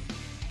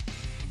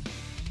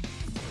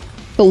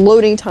 The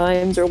loading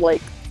times are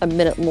like a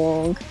minute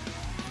long.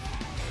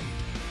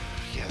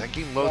 Yeah, that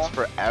game loads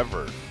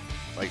forever.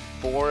 Like,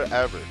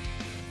 forever.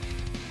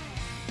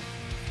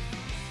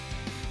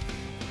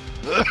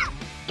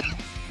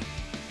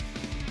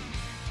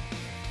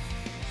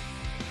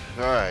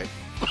 Alright.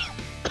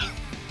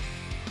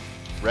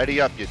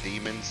 Ready up, you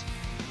demons.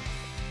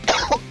 You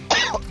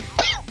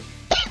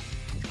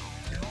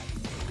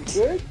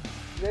good?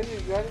 Then you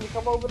ready to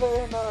come over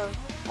there and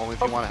Only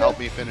if you want to help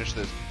me finish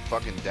this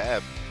fucking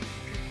dab.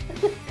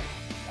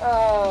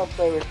 I'll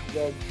play with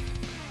you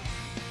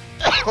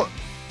guys.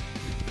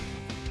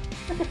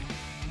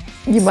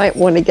 You might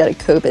want to get a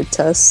COVID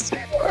test.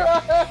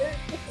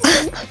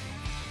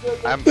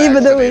 I'm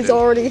Even though he's vaccinated.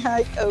 already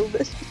had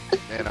COVID.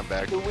 And I'm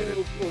The weed vaccinated.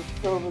 is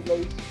COVID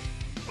laced.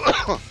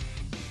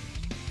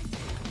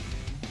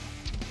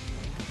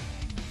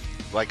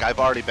 Like, I've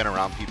already been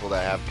around people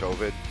that have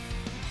COVID,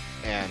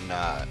 and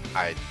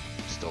I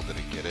still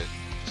didn't get it.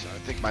 So I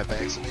think my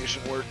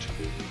vaccination worked.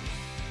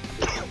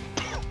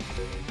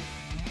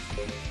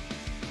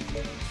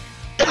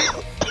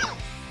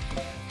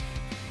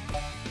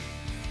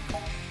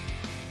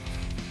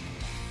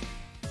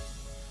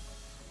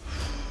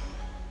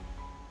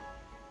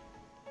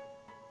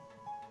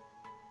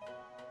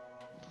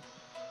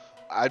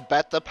 I'd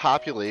bet the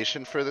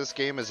population for this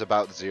game is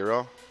about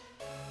 0.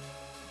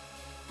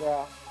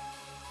 Yeah.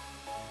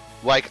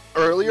 Like,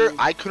 earlier,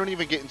 I couldn't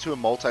even get into a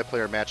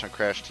multiplayer match on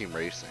Crash Team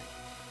Racing.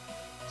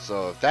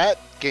 So if that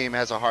game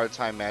has a hard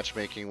time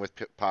matchmaking with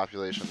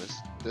population,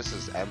 this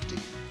is empty.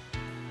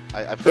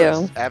 I've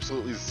heard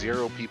absolutely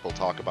 0 people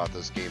talk about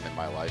this game in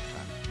my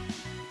lifetime.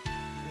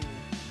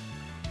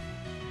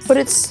 But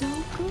it's so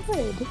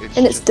good.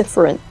 And it's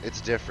different.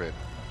 It's different.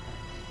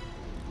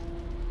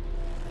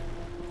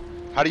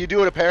 How do you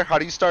do it, Apear? How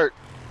do you start?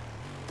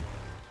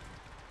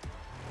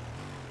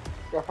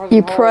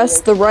 You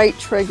press the right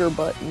trigger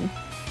button.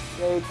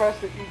 Yeah, you press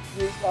it.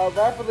 You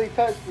rapidly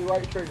touch the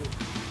right trigger.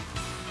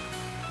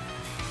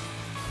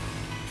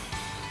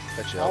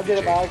 Bet you I did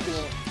it by LBJ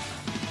accident.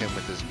 him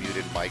with his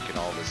muted mic and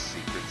all his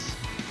secrets.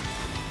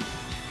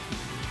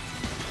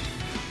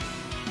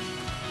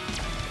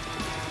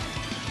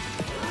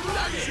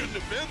 I shouldn't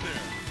have been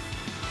there.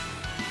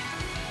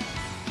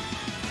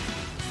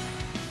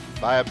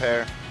 Bye,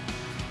 Apear.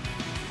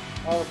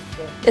 Oh,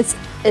 shit.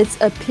 It's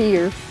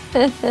Apear.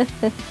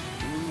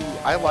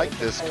 I like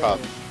this cup.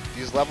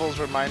 These levels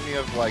remind me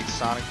of like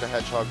Sonic the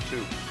Hedgehog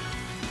 2.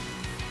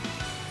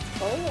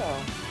 Oh, yeah.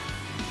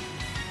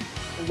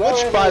 Is that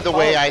Which, really by a the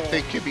way, I Sonic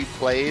think can be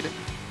played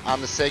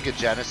on the Sega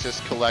Genesis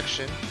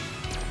collection.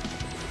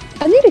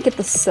 I need to get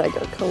the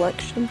Sega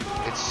collection.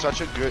 It's such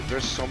a good.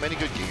 There's so many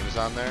good games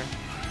on there.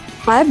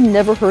 I've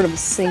never heard of a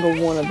single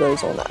one of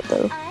those on that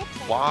though.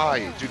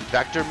 Why, dude?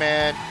 Vector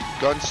Man,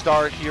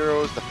 Gunstar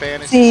Heroes, the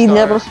Fantasy See, Stars.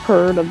 never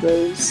heard of Dude,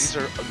 those. these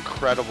are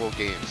incredible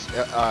games.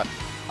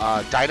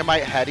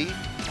 Dynamite Heady.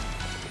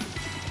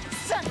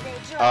 Sunday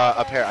drive.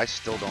 Apear, I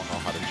still don't know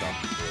how to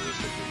jump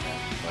realistically, man.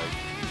 Like,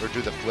 or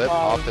do the flip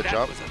off the That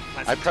jump. was a I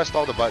pleasant pressed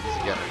all the buttons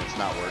again and it's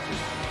not working.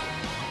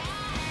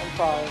 I'm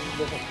trying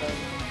different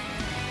things.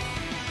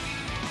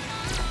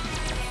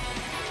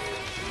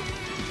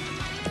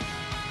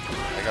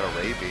 I got a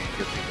Ray Bean,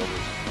 gets me over.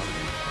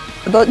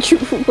 I thought you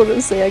were going to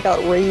say I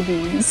got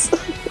rabies.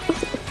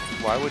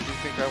 Why would you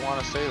think I want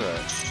to say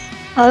that?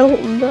 I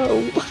don't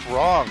know. What's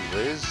wrong,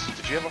 Liz?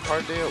 Did you have a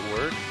hard day at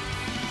work?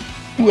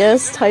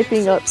 Yes,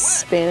 typing up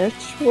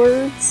Spanish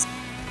words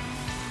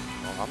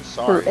Well, I'm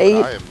sorry, for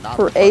eight but I am not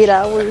for the 8 punching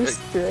hours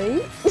bag.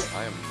 straight.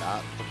 I am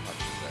not the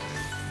punching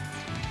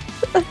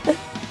bag.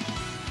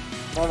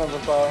 None of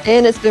us are.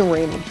 And it's been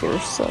raining here,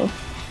 so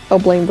I'll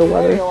blame the It rained a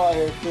weather. lot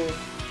here, too.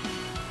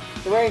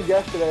 It rained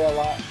yesterday a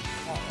lot.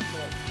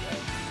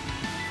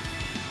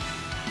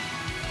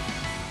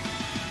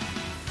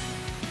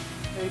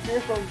 Hey,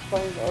 here's from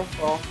playing the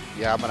Earthball.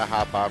 Yeah, I'm gonna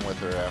hop on with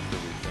her after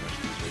we finish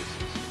these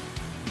races.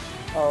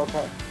 Oh,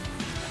 okay.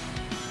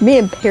 Me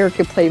and Pear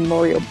could play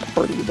Mario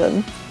Party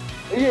then.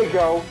 There you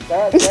go.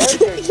 There you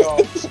go.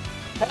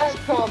 That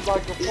sounds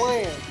like a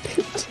plan.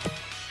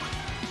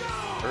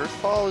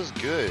 Earthball is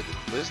good.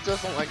 Liz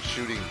doesn't like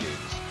shooting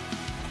games.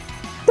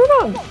 They're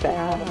not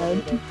bad.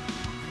 You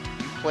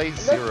play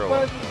 0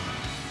 of them.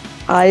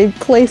 I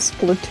play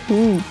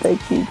Splatoon,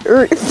 thank you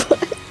very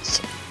much.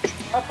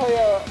 I play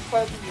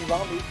Plants vs.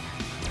 Zombies.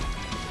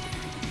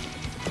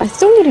 I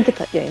still need to get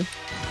that game.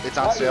 It's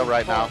on sale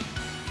right now.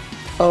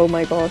 Oh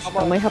my gosh,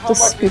 I might have to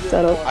scoop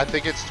that up. I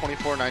think it's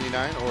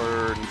 $24.99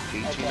 or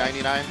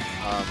 $18.99.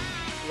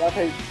 I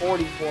paid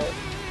 40 for it.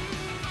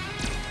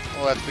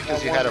 Well, that's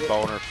because you had a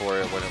boner for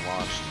it when it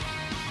launched.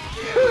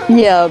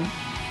 Yeah,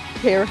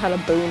 Pear had a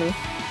boner.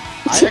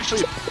 I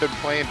actually been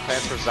playing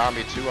Plants vs.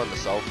 Zombie 2 on the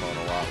cell phone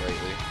a lot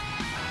lately.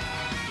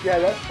 Yeah,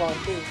 that's fun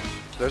too.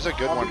 There's a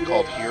good one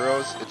called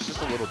Heroes. It's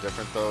just a little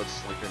different though.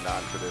 It's like a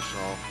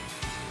non-traditional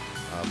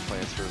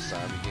Plants vs.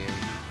 Zombie game.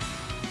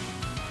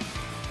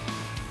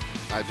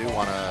 I do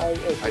wanna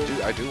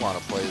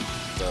play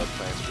the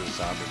Plants vs.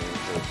 Zombie game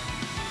for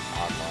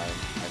online.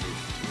 I need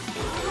to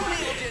record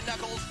it. LBJ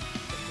Knuckles.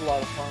 It's a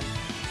lot of fun.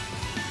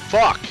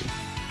 fuck?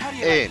 How do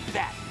you In. like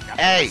that?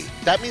 Hey,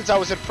 that means I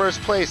was in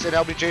first place and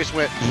LBJ just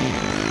went.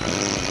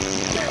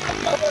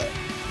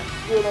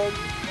 Good on you.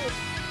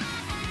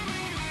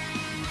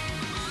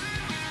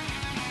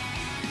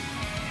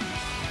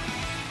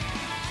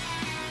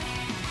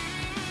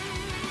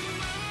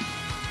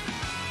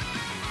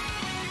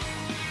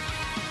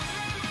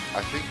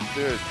 I think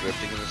the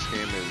drifting in this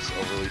game is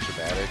overly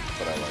dramatic,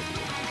 but I like it.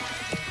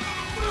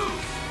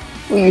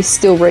 Will you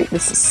still rate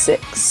this a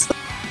 6?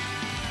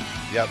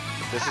 Yep,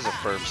 this is a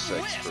firm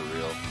 6 for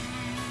real.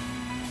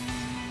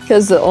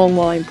 Because the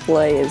online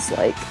play is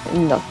like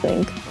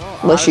nothing. Well,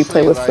 Unless you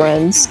play honestly, with like,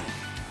 friends.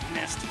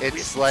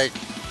 It's like,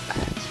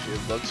 it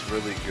looks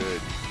really good,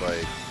 but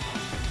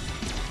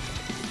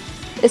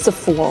It's a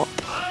flop.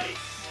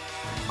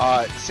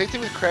 same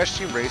thing with Crash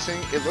Team Racing.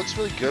 It looks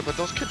really good, but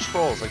those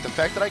controls, like the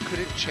fact that I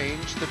couldn't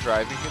change the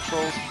driving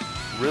controls,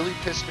 really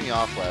pissed me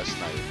off last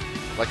night.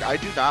 Like, I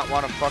do not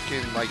want to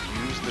fucking like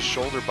use the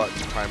shoulder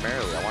buttons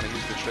primarily. I want to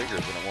use the triggers,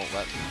 and it won't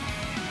let me.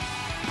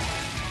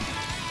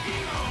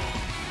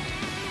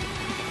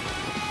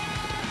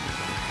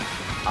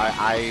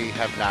 I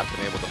have not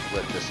been able to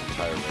flip this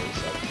entire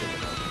race. I've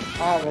given up.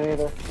 I haven't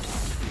either.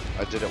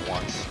 I did it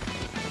once,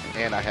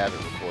 and I have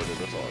it recorded.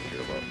 That's all I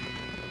care about.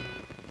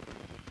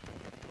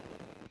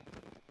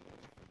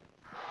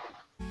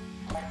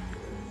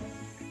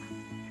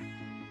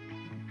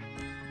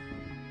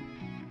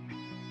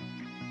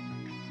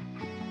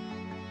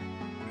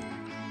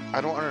 I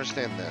don't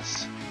understand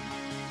this.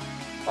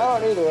 I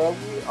don't either.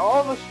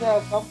 All of us should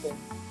have something.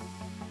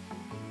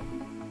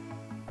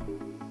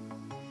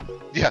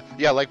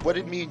 Yeah, like what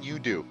did me and you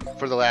do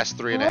for the last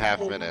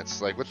 3.5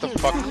 minutes? Like what the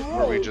fuck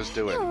were we just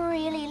doing? You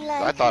really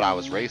like I thought I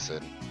was me. racing.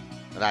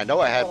 And I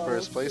know I had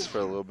first place for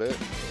a little bit.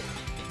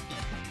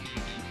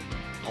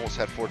 Almost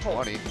had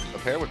 420.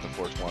 Apear with the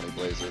 420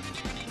 blazer.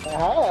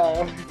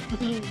 Ah.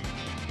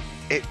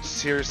 It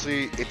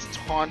seriously, it's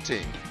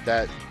taunting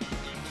that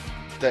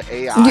the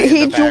AI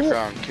in the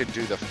background can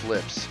do the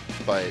flips,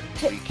 but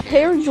we can't.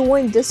 Pear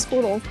joined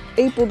Discord on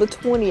April the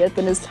 20th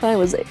and his time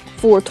was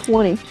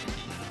 4:20.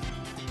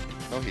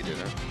 No, he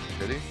didn't.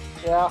 Did he?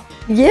 Yeah.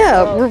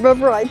 Yeah, Oh.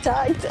 remember I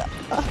tagged him.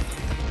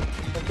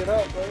 Look it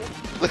up, bro.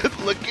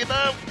 Look it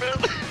up, bro.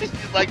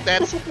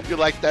 You're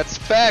like that's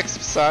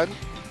facts, son.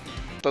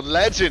 The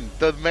legend,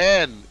 the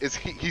man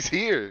he's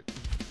here.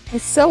 He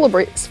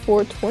celebrates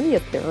 420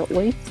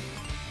 apparently.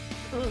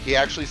 He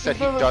actually said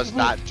he does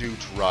not do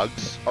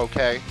drugs,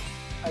 okay?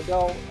 I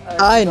don't.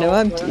 I know,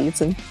 I'm bro.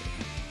 teasing.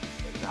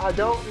 I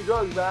don't do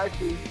drugs, but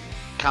actually.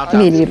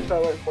 Countdown. Me neither.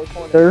 Celebrate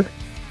 420. Sure.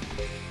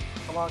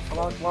 Come on, come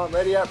on, come on.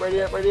 Ready up,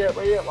 ready up, ready up,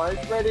 ready up.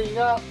 Mine's readying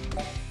up.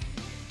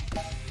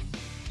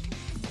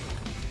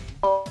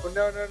 Oh,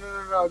 no.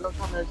 Don't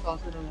tell me I saw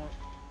it.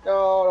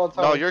 No, don't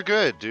tell No, me. you're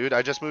good, dude.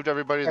 I just moved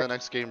everybody to the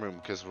next game room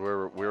because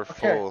we're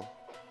full.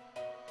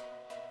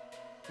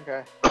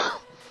 Okay.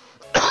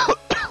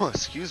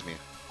 Excuse me.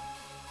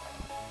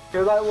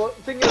 Because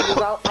the thing is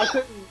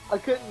I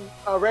couldn't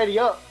ready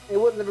up. It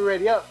wouldn't let me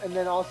ready up, and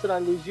then all of a sudden I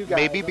lose you guys.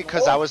 Maybe I'm like,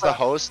 because oh, I was the crap.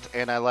 host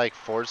and I like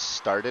force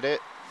started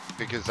it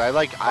because I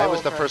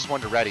was the okay. first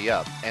one to ready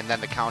up and then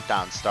the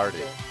countdown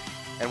started. Okay.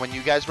 And when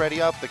you guys ready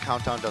up, the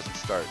countdown doesn't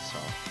start. So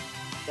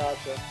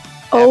Gotcha.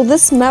 Oh,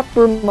 this map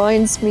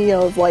reminds me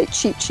of like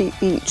Cheap Cheap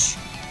Beach.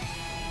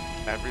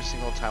 every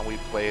single time we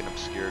play an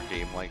obscure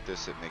game like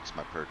this, it makes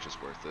my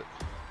purchase worth it.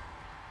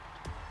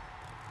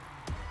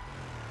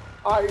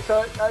 Alright,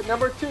 so at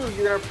number 2,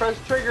 you're gonna press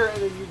trigger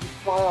and then you just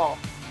fly off.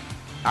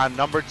 On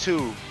number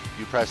 2,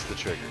 you press the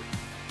trigger.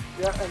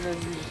 Yeah, and then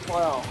you just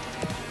fly off.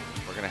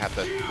 We're gonna have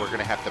to How do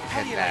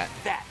pin you that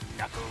like that,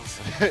 Knuckles?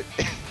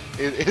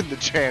 in the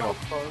channel.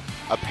 Close.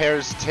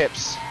 Apear's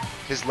tips,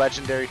 his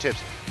legendary tips.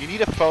 You need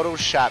to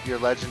Photoshop your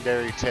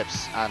legendary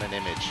tips on an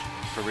image,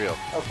 for real.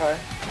 Okay.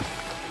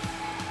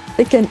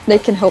 They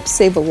can help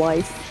save a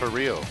life. For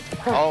real.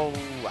 Oh,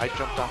 I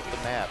jumped off the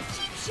map.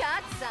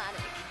 Shot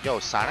Sonic. Yo,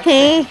 Sonic.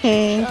 Hey, taking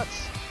hey.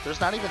 shots. There's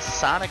not even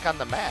Sonic on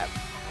the map.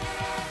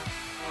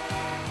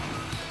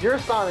 You're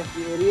Sonic,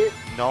 you idiot.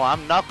 No,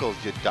 I'm Knuckles,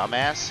 you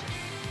dumbass.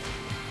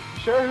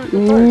 Sure, who's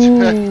the first?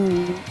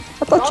 Ooh.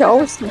 I thought y'all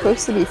were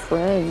supposed to be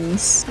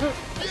friends.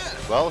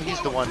 Well, he's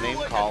the one named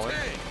Colin.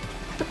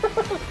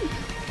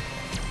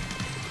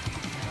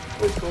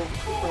 It's cool.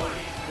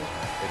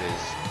 It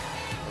is.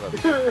 I love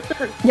you.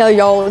 Yeah,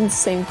 y'all in the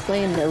same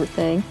clan and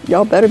everything.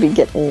 Y'all better be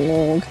getting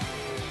along.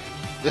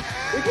 We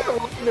get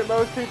along that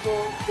most people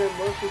on this.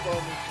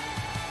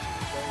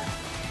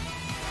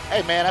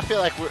 Hey man, I feel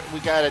like we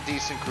got a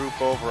decent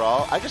group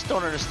overall. I just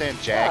don't understand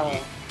Jackie.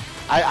 Yeah.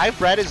 I've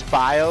read his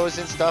bios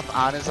and stuff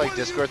on his like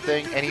Discord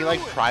thing, and he like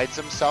prides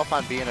himself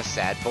on being a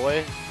sad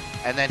boy,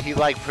 and then he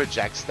like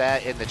projects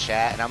that in the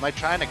chat, and I'm like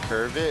trying to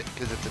curve it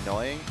because it's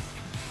annoying,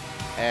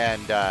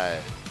 and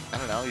I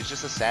don't know, he's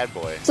just a sad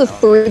boy. It's a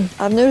three.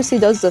 I've noticed he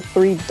does the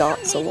 3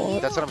 dots a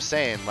lot. That's what I'm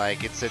saying.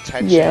 Like it's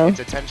attention. Yeah. It's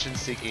attention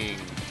seeking.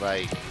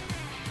 Like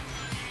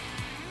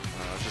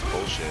it's just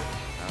bullshit.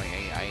 I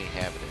ain't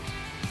having it.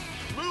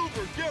 Move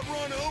or get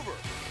run over.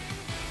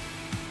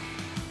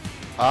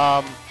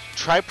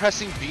 Try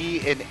pressing B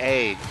and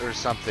A or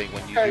something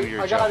when you do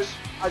your I got jumps.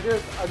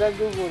 it. I done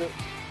googled it.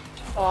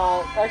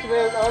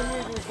 Actually, all you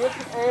need to do is grip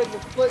and A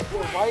and split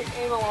your right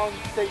analog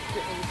stick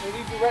in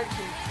any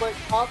direction. Split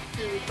up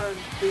to return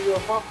to your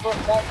front foot,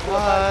 back foot,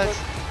 back foot.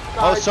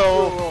 Oh, Side to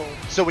roll.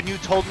 so when you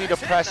told me to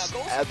press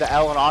the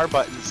L and R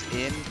buttons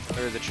in,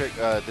 or the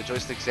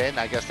joysticks in,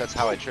 I guess that's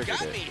how I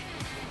triggered it.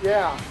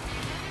 Yeah.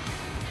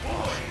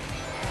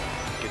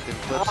 Get them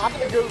clips. I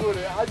googled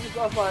it. I'm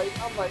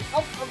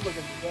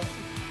looking at that.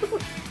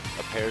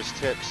 Apear's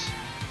tips.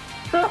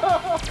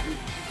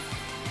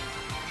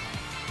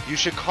 You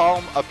should call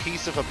them a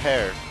piece of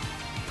Apear.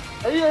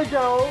 There you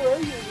go. There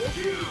you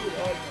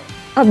go.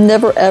 I've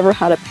never ever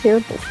had a pair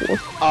before.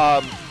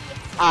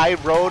 I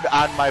rode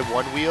on my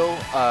one wheel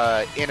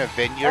in a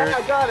vineyard.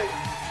 I got it.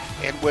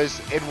 And was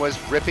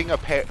ripping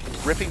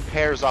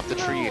pears off the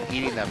tree and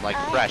eating them like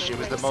fresh. It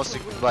was the most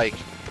like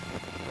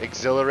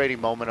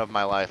exhilarating moment of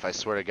my life. I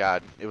swear to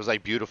God, it was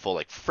like beautiful.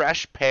 Like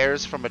fresh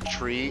pears from a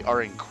tree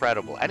are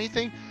incredible.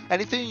 Anything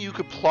you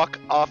could pluck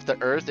off the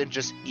earth and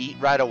just eat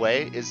right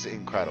away is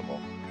incredible.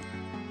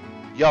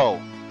 Yo,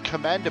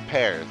 commend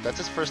Apear. That's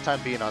his first time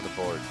being on the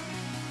board.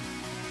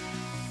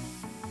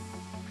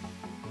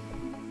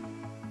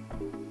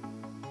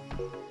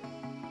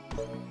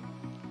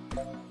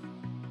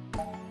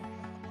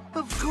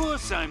 Of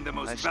course I'm the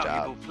most Nice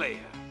valuable job. player.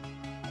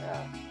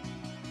 Yeah.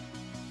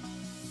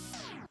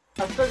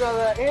 I still got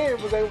that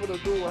and was able to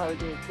do how to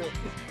do it too.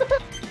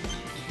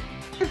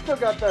 I still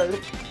got third.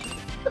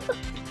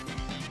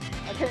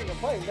 I can't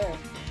complain there.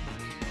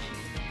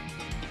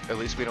 At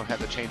least we don't have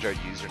to change our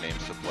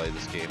usernames to play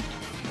this game.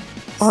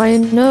 I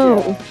know.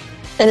 Yeah.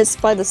 And it's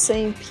by the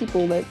same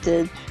people that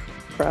did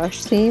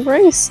Crash Team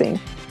Racing.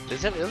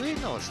 Is it really?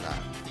 No, it's not.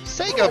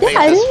 Sega Yeah, made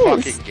it this is.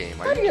 fucking game.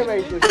 Are How do you you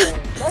make kidding me? this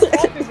game? That's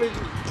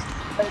Activision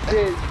that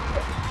did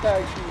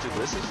tag team. Dude,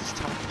 this is just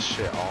talking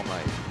shit all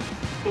night.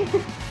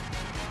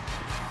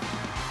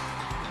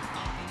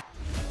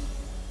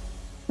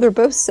 They're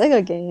both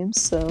Sega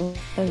games, so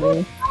I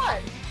mean.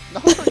 No,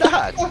 they're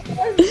not.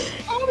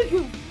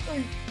 Alright,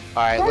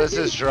 Alright, Liz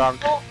is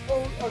drunk. Oh,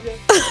 okay.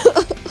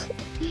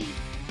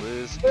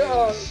 Liz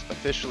Yeah. is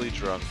officially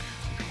drunk.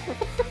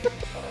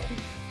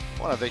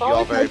 I want to thank you Oh,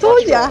 all I very I told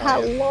much you I for had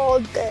a playing.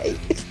 long day.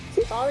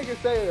 Sonic can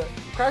say that.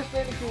 Crash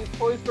Bandicoot is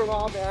poised for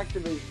long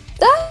Activision.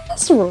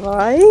 That's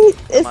right.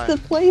 It's Fine. the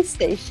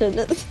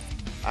PlayStation.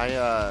 I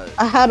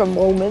I had a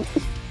moment.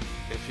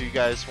 if you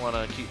guys want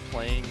to keep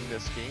playing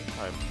this game,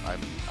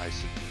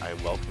 I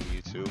welcome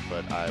you to,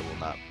 but I will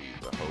not be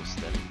the host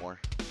anymore.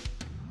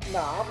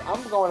 Nah,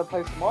 I'm going to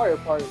play some Mario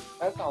Party.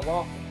 That sounds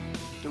awesome.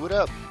 Do it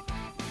up.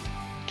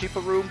 Keep a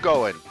room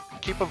going.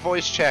 Keep a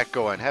voice chat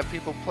going. Have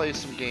people play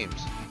some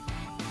games.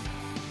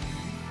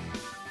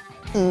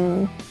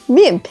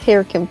 Me and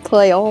Pear can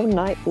play all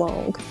night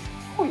long.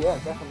 Oh yeah,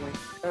 definitely.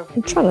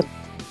 I'm trying to.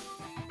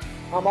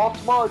 I'm off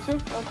tomorrow too.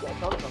 Okay,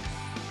 let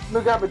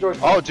me grab a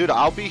Joy-Con. Oh, dude,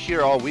 I'll be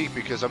here all week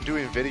because I'm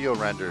doing video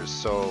renders.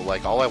 So,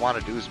 like, all I want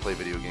to do is play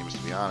video games, to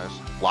be honest.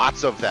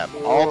 Lots of them.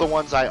 All the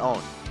ones I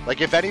own.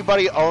 Like, if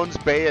anybody owns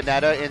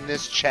Bayonetta in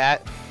this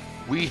chat,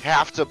 we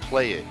have to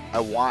play it.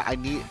 I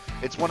need.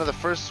 It's one of the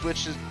first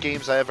Switch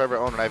games I have ever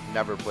owned, and I've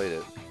never played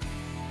it.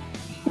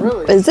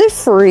 Really? Is it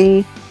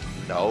free?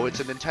 No, it's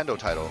a Nintendo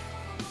title.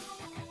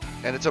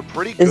 And it's a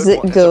pretty good Is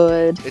it one.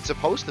 good? It's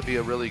supposed to be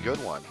a really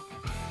good one.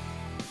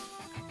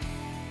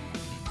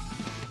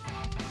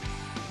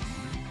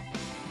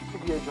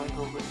 Get a drink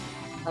over it.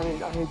 I need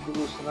to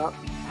loosen up.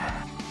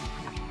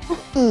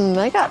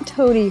 I got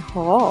Toady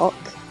Hawk.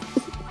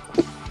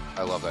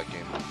 I love that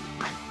game.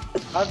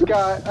 I've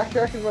got.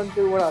 Actually, I can run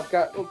through what I've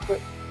got real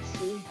quick. Let's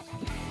see.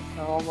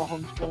 On my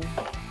home screen.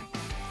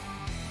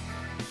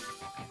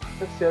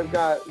 Let's see. I've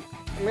got.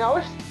 I mean, I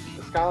wish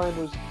the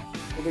Skylanders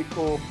would be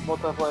cool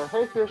multiplayer.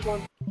 Hey, here's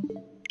one.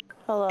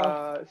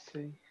 Hello. Let's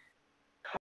see.